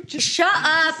it. You just Shut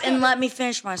up and let me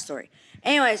finish my story.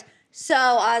 Anyways, so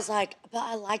I was like, but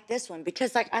I like this one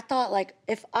because like I thought like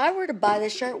if I were to buy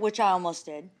this shirt, which I almost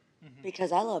did,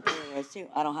 because I love Polaroids too.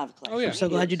 I don't have a collection. Oh, yeah. of so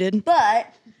either. glad you did. But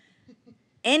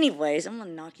anyways, I'm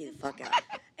gonna knock you the fuck out.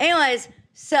 Anyways,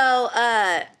 so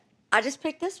I just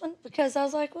picked this one because I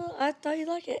was like, well, I thought you'd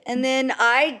like it. And then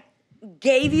I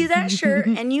gave you that shirt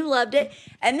and you loved it.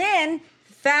 And then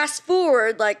fast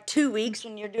forward like 2 weeks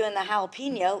when you're doing the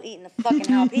jalapeno, eating the fucking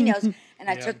jalapenos, and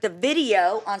I took the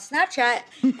video on Snapchat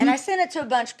and I sent it to a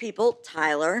bunch of people,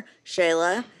 Tyler,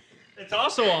 Shayla. It's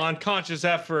also on Conscious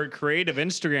Effort Creative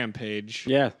Instagram page.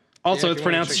 Yeah. Also, Yeah, if it's you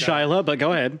wanna pronounced check it out. Shyla, but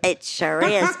go ahead. It sure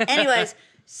is. Anyways,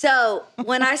 so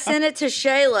when I sent it to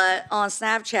Shayla on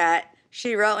Snapchat,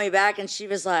 she wrote me back and she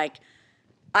was like,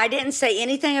 I didn't say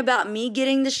anything about me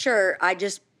getting the shirt. I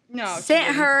just No, she sent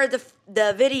didn't. her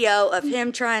the video of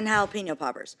him trying jalapeno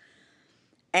poppers.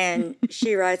 And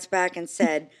she writes back and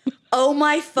said, oh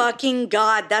my fucking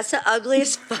God, that's the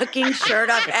ugliest fucking shirt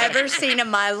I've ever seen in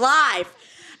my life.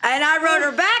 And I wrote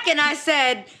her back and I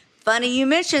said, funny you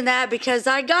mentioned that because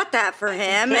I got that for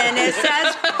him and it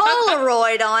says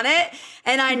Polaroid on it.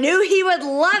 And I knew he would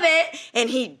love it and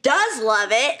he does love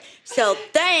it. So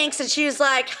thanks. And she was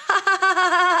like, ha ha ha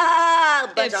ha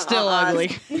ha. Bunch It's of still ha-has.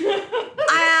 ugly.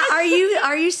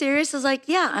 Are you serious? I was like,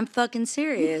 yeah, I'm fucking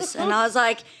serious. And I was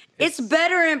like, it's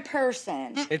better in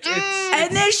person. It's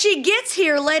And then she gets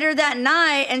here later that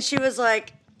night and she was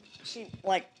like, she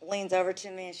like leans over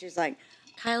to me and she's like,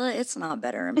 Kyla, it's not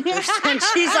better in person.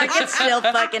 She's like, it's still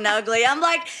fucking ugly. I'm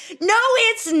like, no,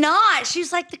 it's not.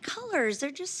 She's like, the colors, they're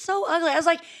just so ugly. I was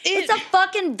like, it's a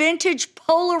fucking vintage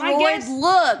Polaroid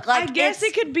look. Like, I guess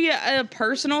it could be a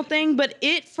personal thing, but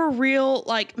it for real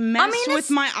like messed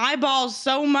with my eyeballs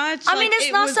so much. I mean,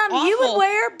 it's not something you would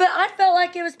wear, but I felt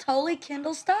like it was totally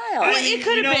Kendall style. Well, it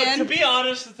could have been. To be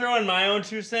honest, to throw in my own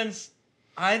 2 cents,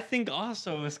 I think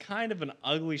also it was kind of an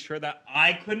ugly shirt that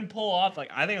I couldn't pull off.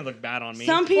 Like, I think it looked bad on me.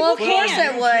 Some people Well, of course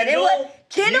can. it would.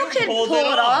 Kendall could pulled pull it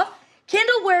it off. off.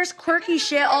 Kendall wears quirky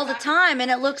shit all the time, and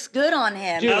it looks good on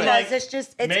him because like,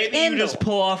 it's maybe Kendall. you just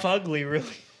pull off ugly, really.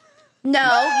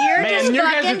 No, you're just you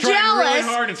guys fucking are trying jealous. really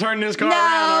hard to turn this car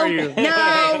around, are you?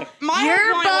 No, My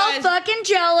you're point both was- fucking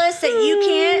jealous that you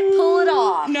can't pull it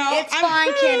off. No, it's I'm-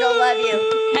 fine, Kendall. Love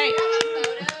you. Hey,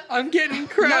 I'm getting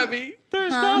crabby.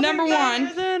 number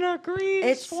one.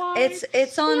 It's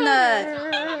on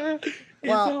the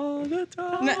well.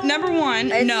 Number one,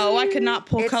 no, I could not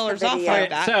pull it's the colors off video. like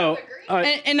that. So,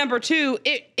 And number two,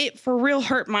 it for real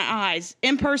hurt my eyes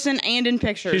in person and in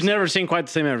pictures. she's never seen quite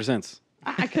the same ever since.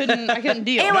 I couldn't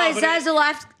deal. Anyways, that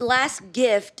was the last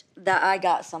gift that I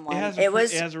got someone. It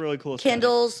was it has a really cool aesthetic.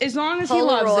 Kendall's. As long as he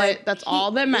loves Polaroid. it, that's all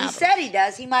that He matters. said he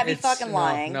does. He might be fucking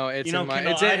lying. No, it's You know, in my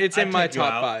Kendall, it's in I'd my take you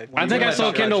top out. 5. I think I saw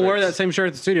Shirts. Kendall wear that same shirt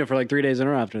at the studio for like 3 days in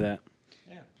a row after that.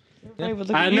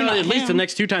 I know at least the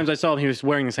next 2 times I saw him, he was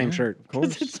wearing the same shirt. Of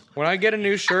course. When I get a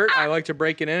new shirt, I like to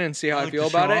break it in and see how I like feel to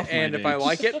show about it. off my And if I dates.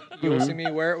 like it, you will see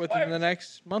me wear it within the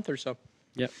next month or so.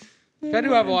 Yep. I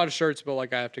do have a lot of shirts, but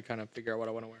like I have to kind of figure out what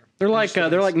I want to wear. They're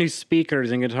like new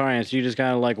speakers and guitar amps. You just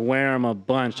gotta like wear them a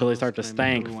bunch till they start to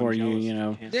stank for you. You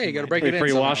know, Yeah, you got to break it in. before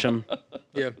you somehow. wash them.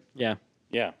 Yeah. Yeah.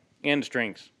 Yeah. And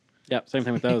strings. Yep. Same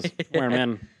thing with those. Wear them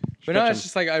in. But no, Stretch it's 'em.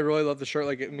 just like I really love the shirt.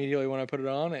 Like immediately when I put it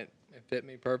on, it fit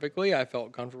me perfectly. I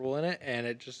felt comfortable in it, and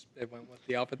it went with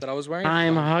the outfit that I was wearing.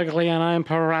 I'm ugly and I'm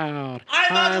proud.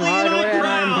 I'm ugly and I'm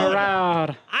proud.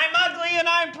 proud. I'm ugly and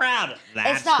I'm proud.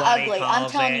 That's It's not what he ugly. I'm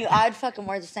calls telling it. you, I'd fucking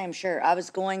wear the same shirt. I was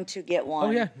going to get one.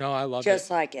 Oh yeah, no, I love Just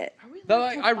it. like it. No,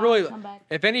 like, I really.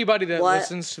 If anybody that What?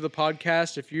 listens to the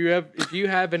podcast, if you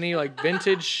have any like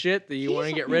vintage shit that you want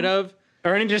to get rid of,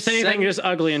 Or just anything Send- just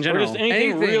ugly in Or general. just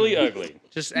anything, Anything. really ugly.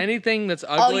 just anything that's Oh,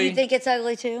 ugly, you think it's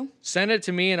ugly too? send it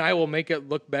to me, and I will make it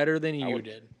look better than you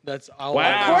did. That's all.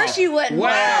 Wow. Of course you wouldn't.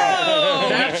 Wow.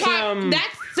 That's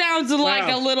That sounds like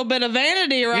Wow. a little bit of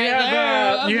vanity right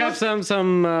you have there.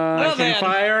 some then.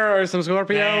 fire or some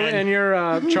Scorpio Man. in your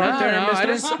chart there, no, I mister?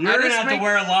 just- You're I gonna just have make- to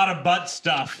wear a lot of butt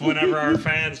stuff whenever our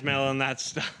fans mail in that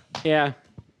stuff. Yeah.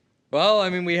 Well, I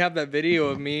mean, we have that video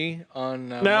of me on.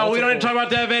 No, we don't need to talk about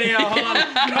that video. Hold on.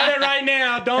 Cut it right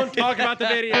now. Don't talk about the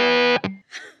video.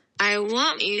 I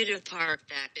want you to park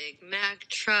that Big Mac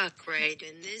truck right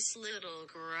in this little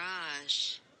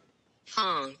garage.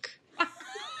 Honk.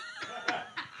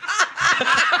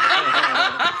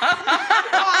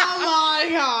 Oh my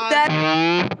god!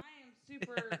 I am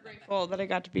super grateful that I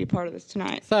got to be a part of this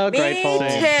tonight. So Me grateful.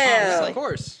 too. Of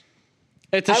course.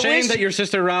 It's a I shame wish- that your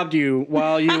sister robbed you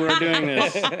while you were doing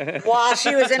this. While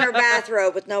she was in her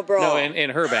bathrobe with no bra. No, in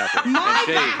her bathroom. My In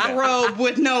Shay's bathroom. bathrobe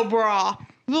with no bra.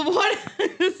 What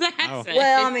does that say?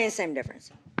 Well, I mean, same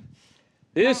difference.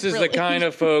 This is really. the kind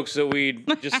of folks that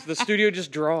the studio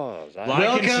just draws. Like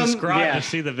Welcome- and subscribe yeah. to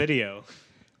see the video.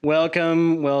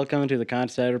 welcome to the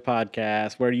Consider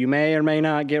Podcast, where you may or may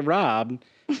not get robbed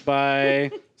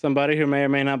by somebody who may or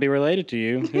may not be related to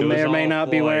you, who It may was or may all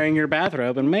not be ploy. wearing your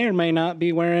bathrobe, and may or may not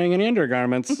be wearing any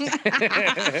undergarments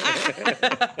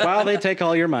while they take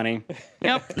all your money.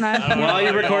 Yep. While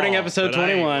you're recording episode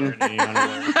 21.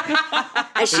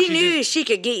 And she knew she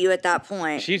could get you at that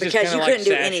point She's just because kind you of like couldn't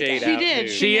do sashayed anything. out. She did. Too.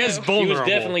 She is She was vulnerable.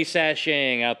 definitely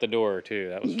sashaying out the door too.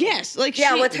 That was Yes, like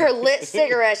Yeah, she, with her lit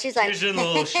cigarette, she's like. She was doing a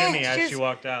little shimmy as She's- she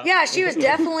walked out. Yeah, she was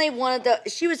definitely one of the.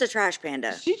 She was a trash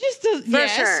panda. She just does.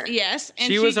 Yes, sure. yes, and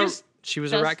She was just a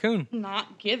does raccoon.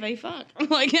 Not give a fuck.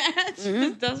 Like that.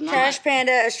 Just does not. Trash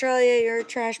panda, Australia, you're a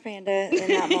trash panda in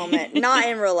that moment. Not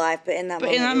in real life, but in that But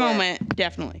moment. in that you were. moment,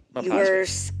 definitely. You were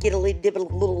skiddly dibbly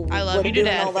little. I love you to doing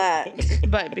death. all that.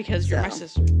 But because you're my So.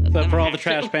 sister. that's But not for all my the issue.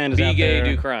 trash pandas be out gay, there,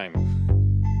 do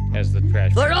crime. As the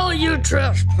trash. For all you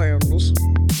trash pandas.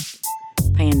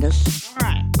 Pandas. All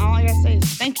right. All I gotta say is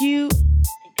thank you.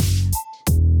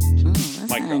 Oh, that's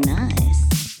Mic not drop.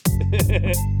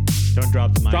 nice. Don't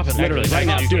drop the mic. drop it literally right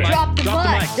now. Do it. Drop the Drop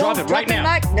the mic. mic. Drop Don't it right drop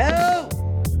now. the mic. No.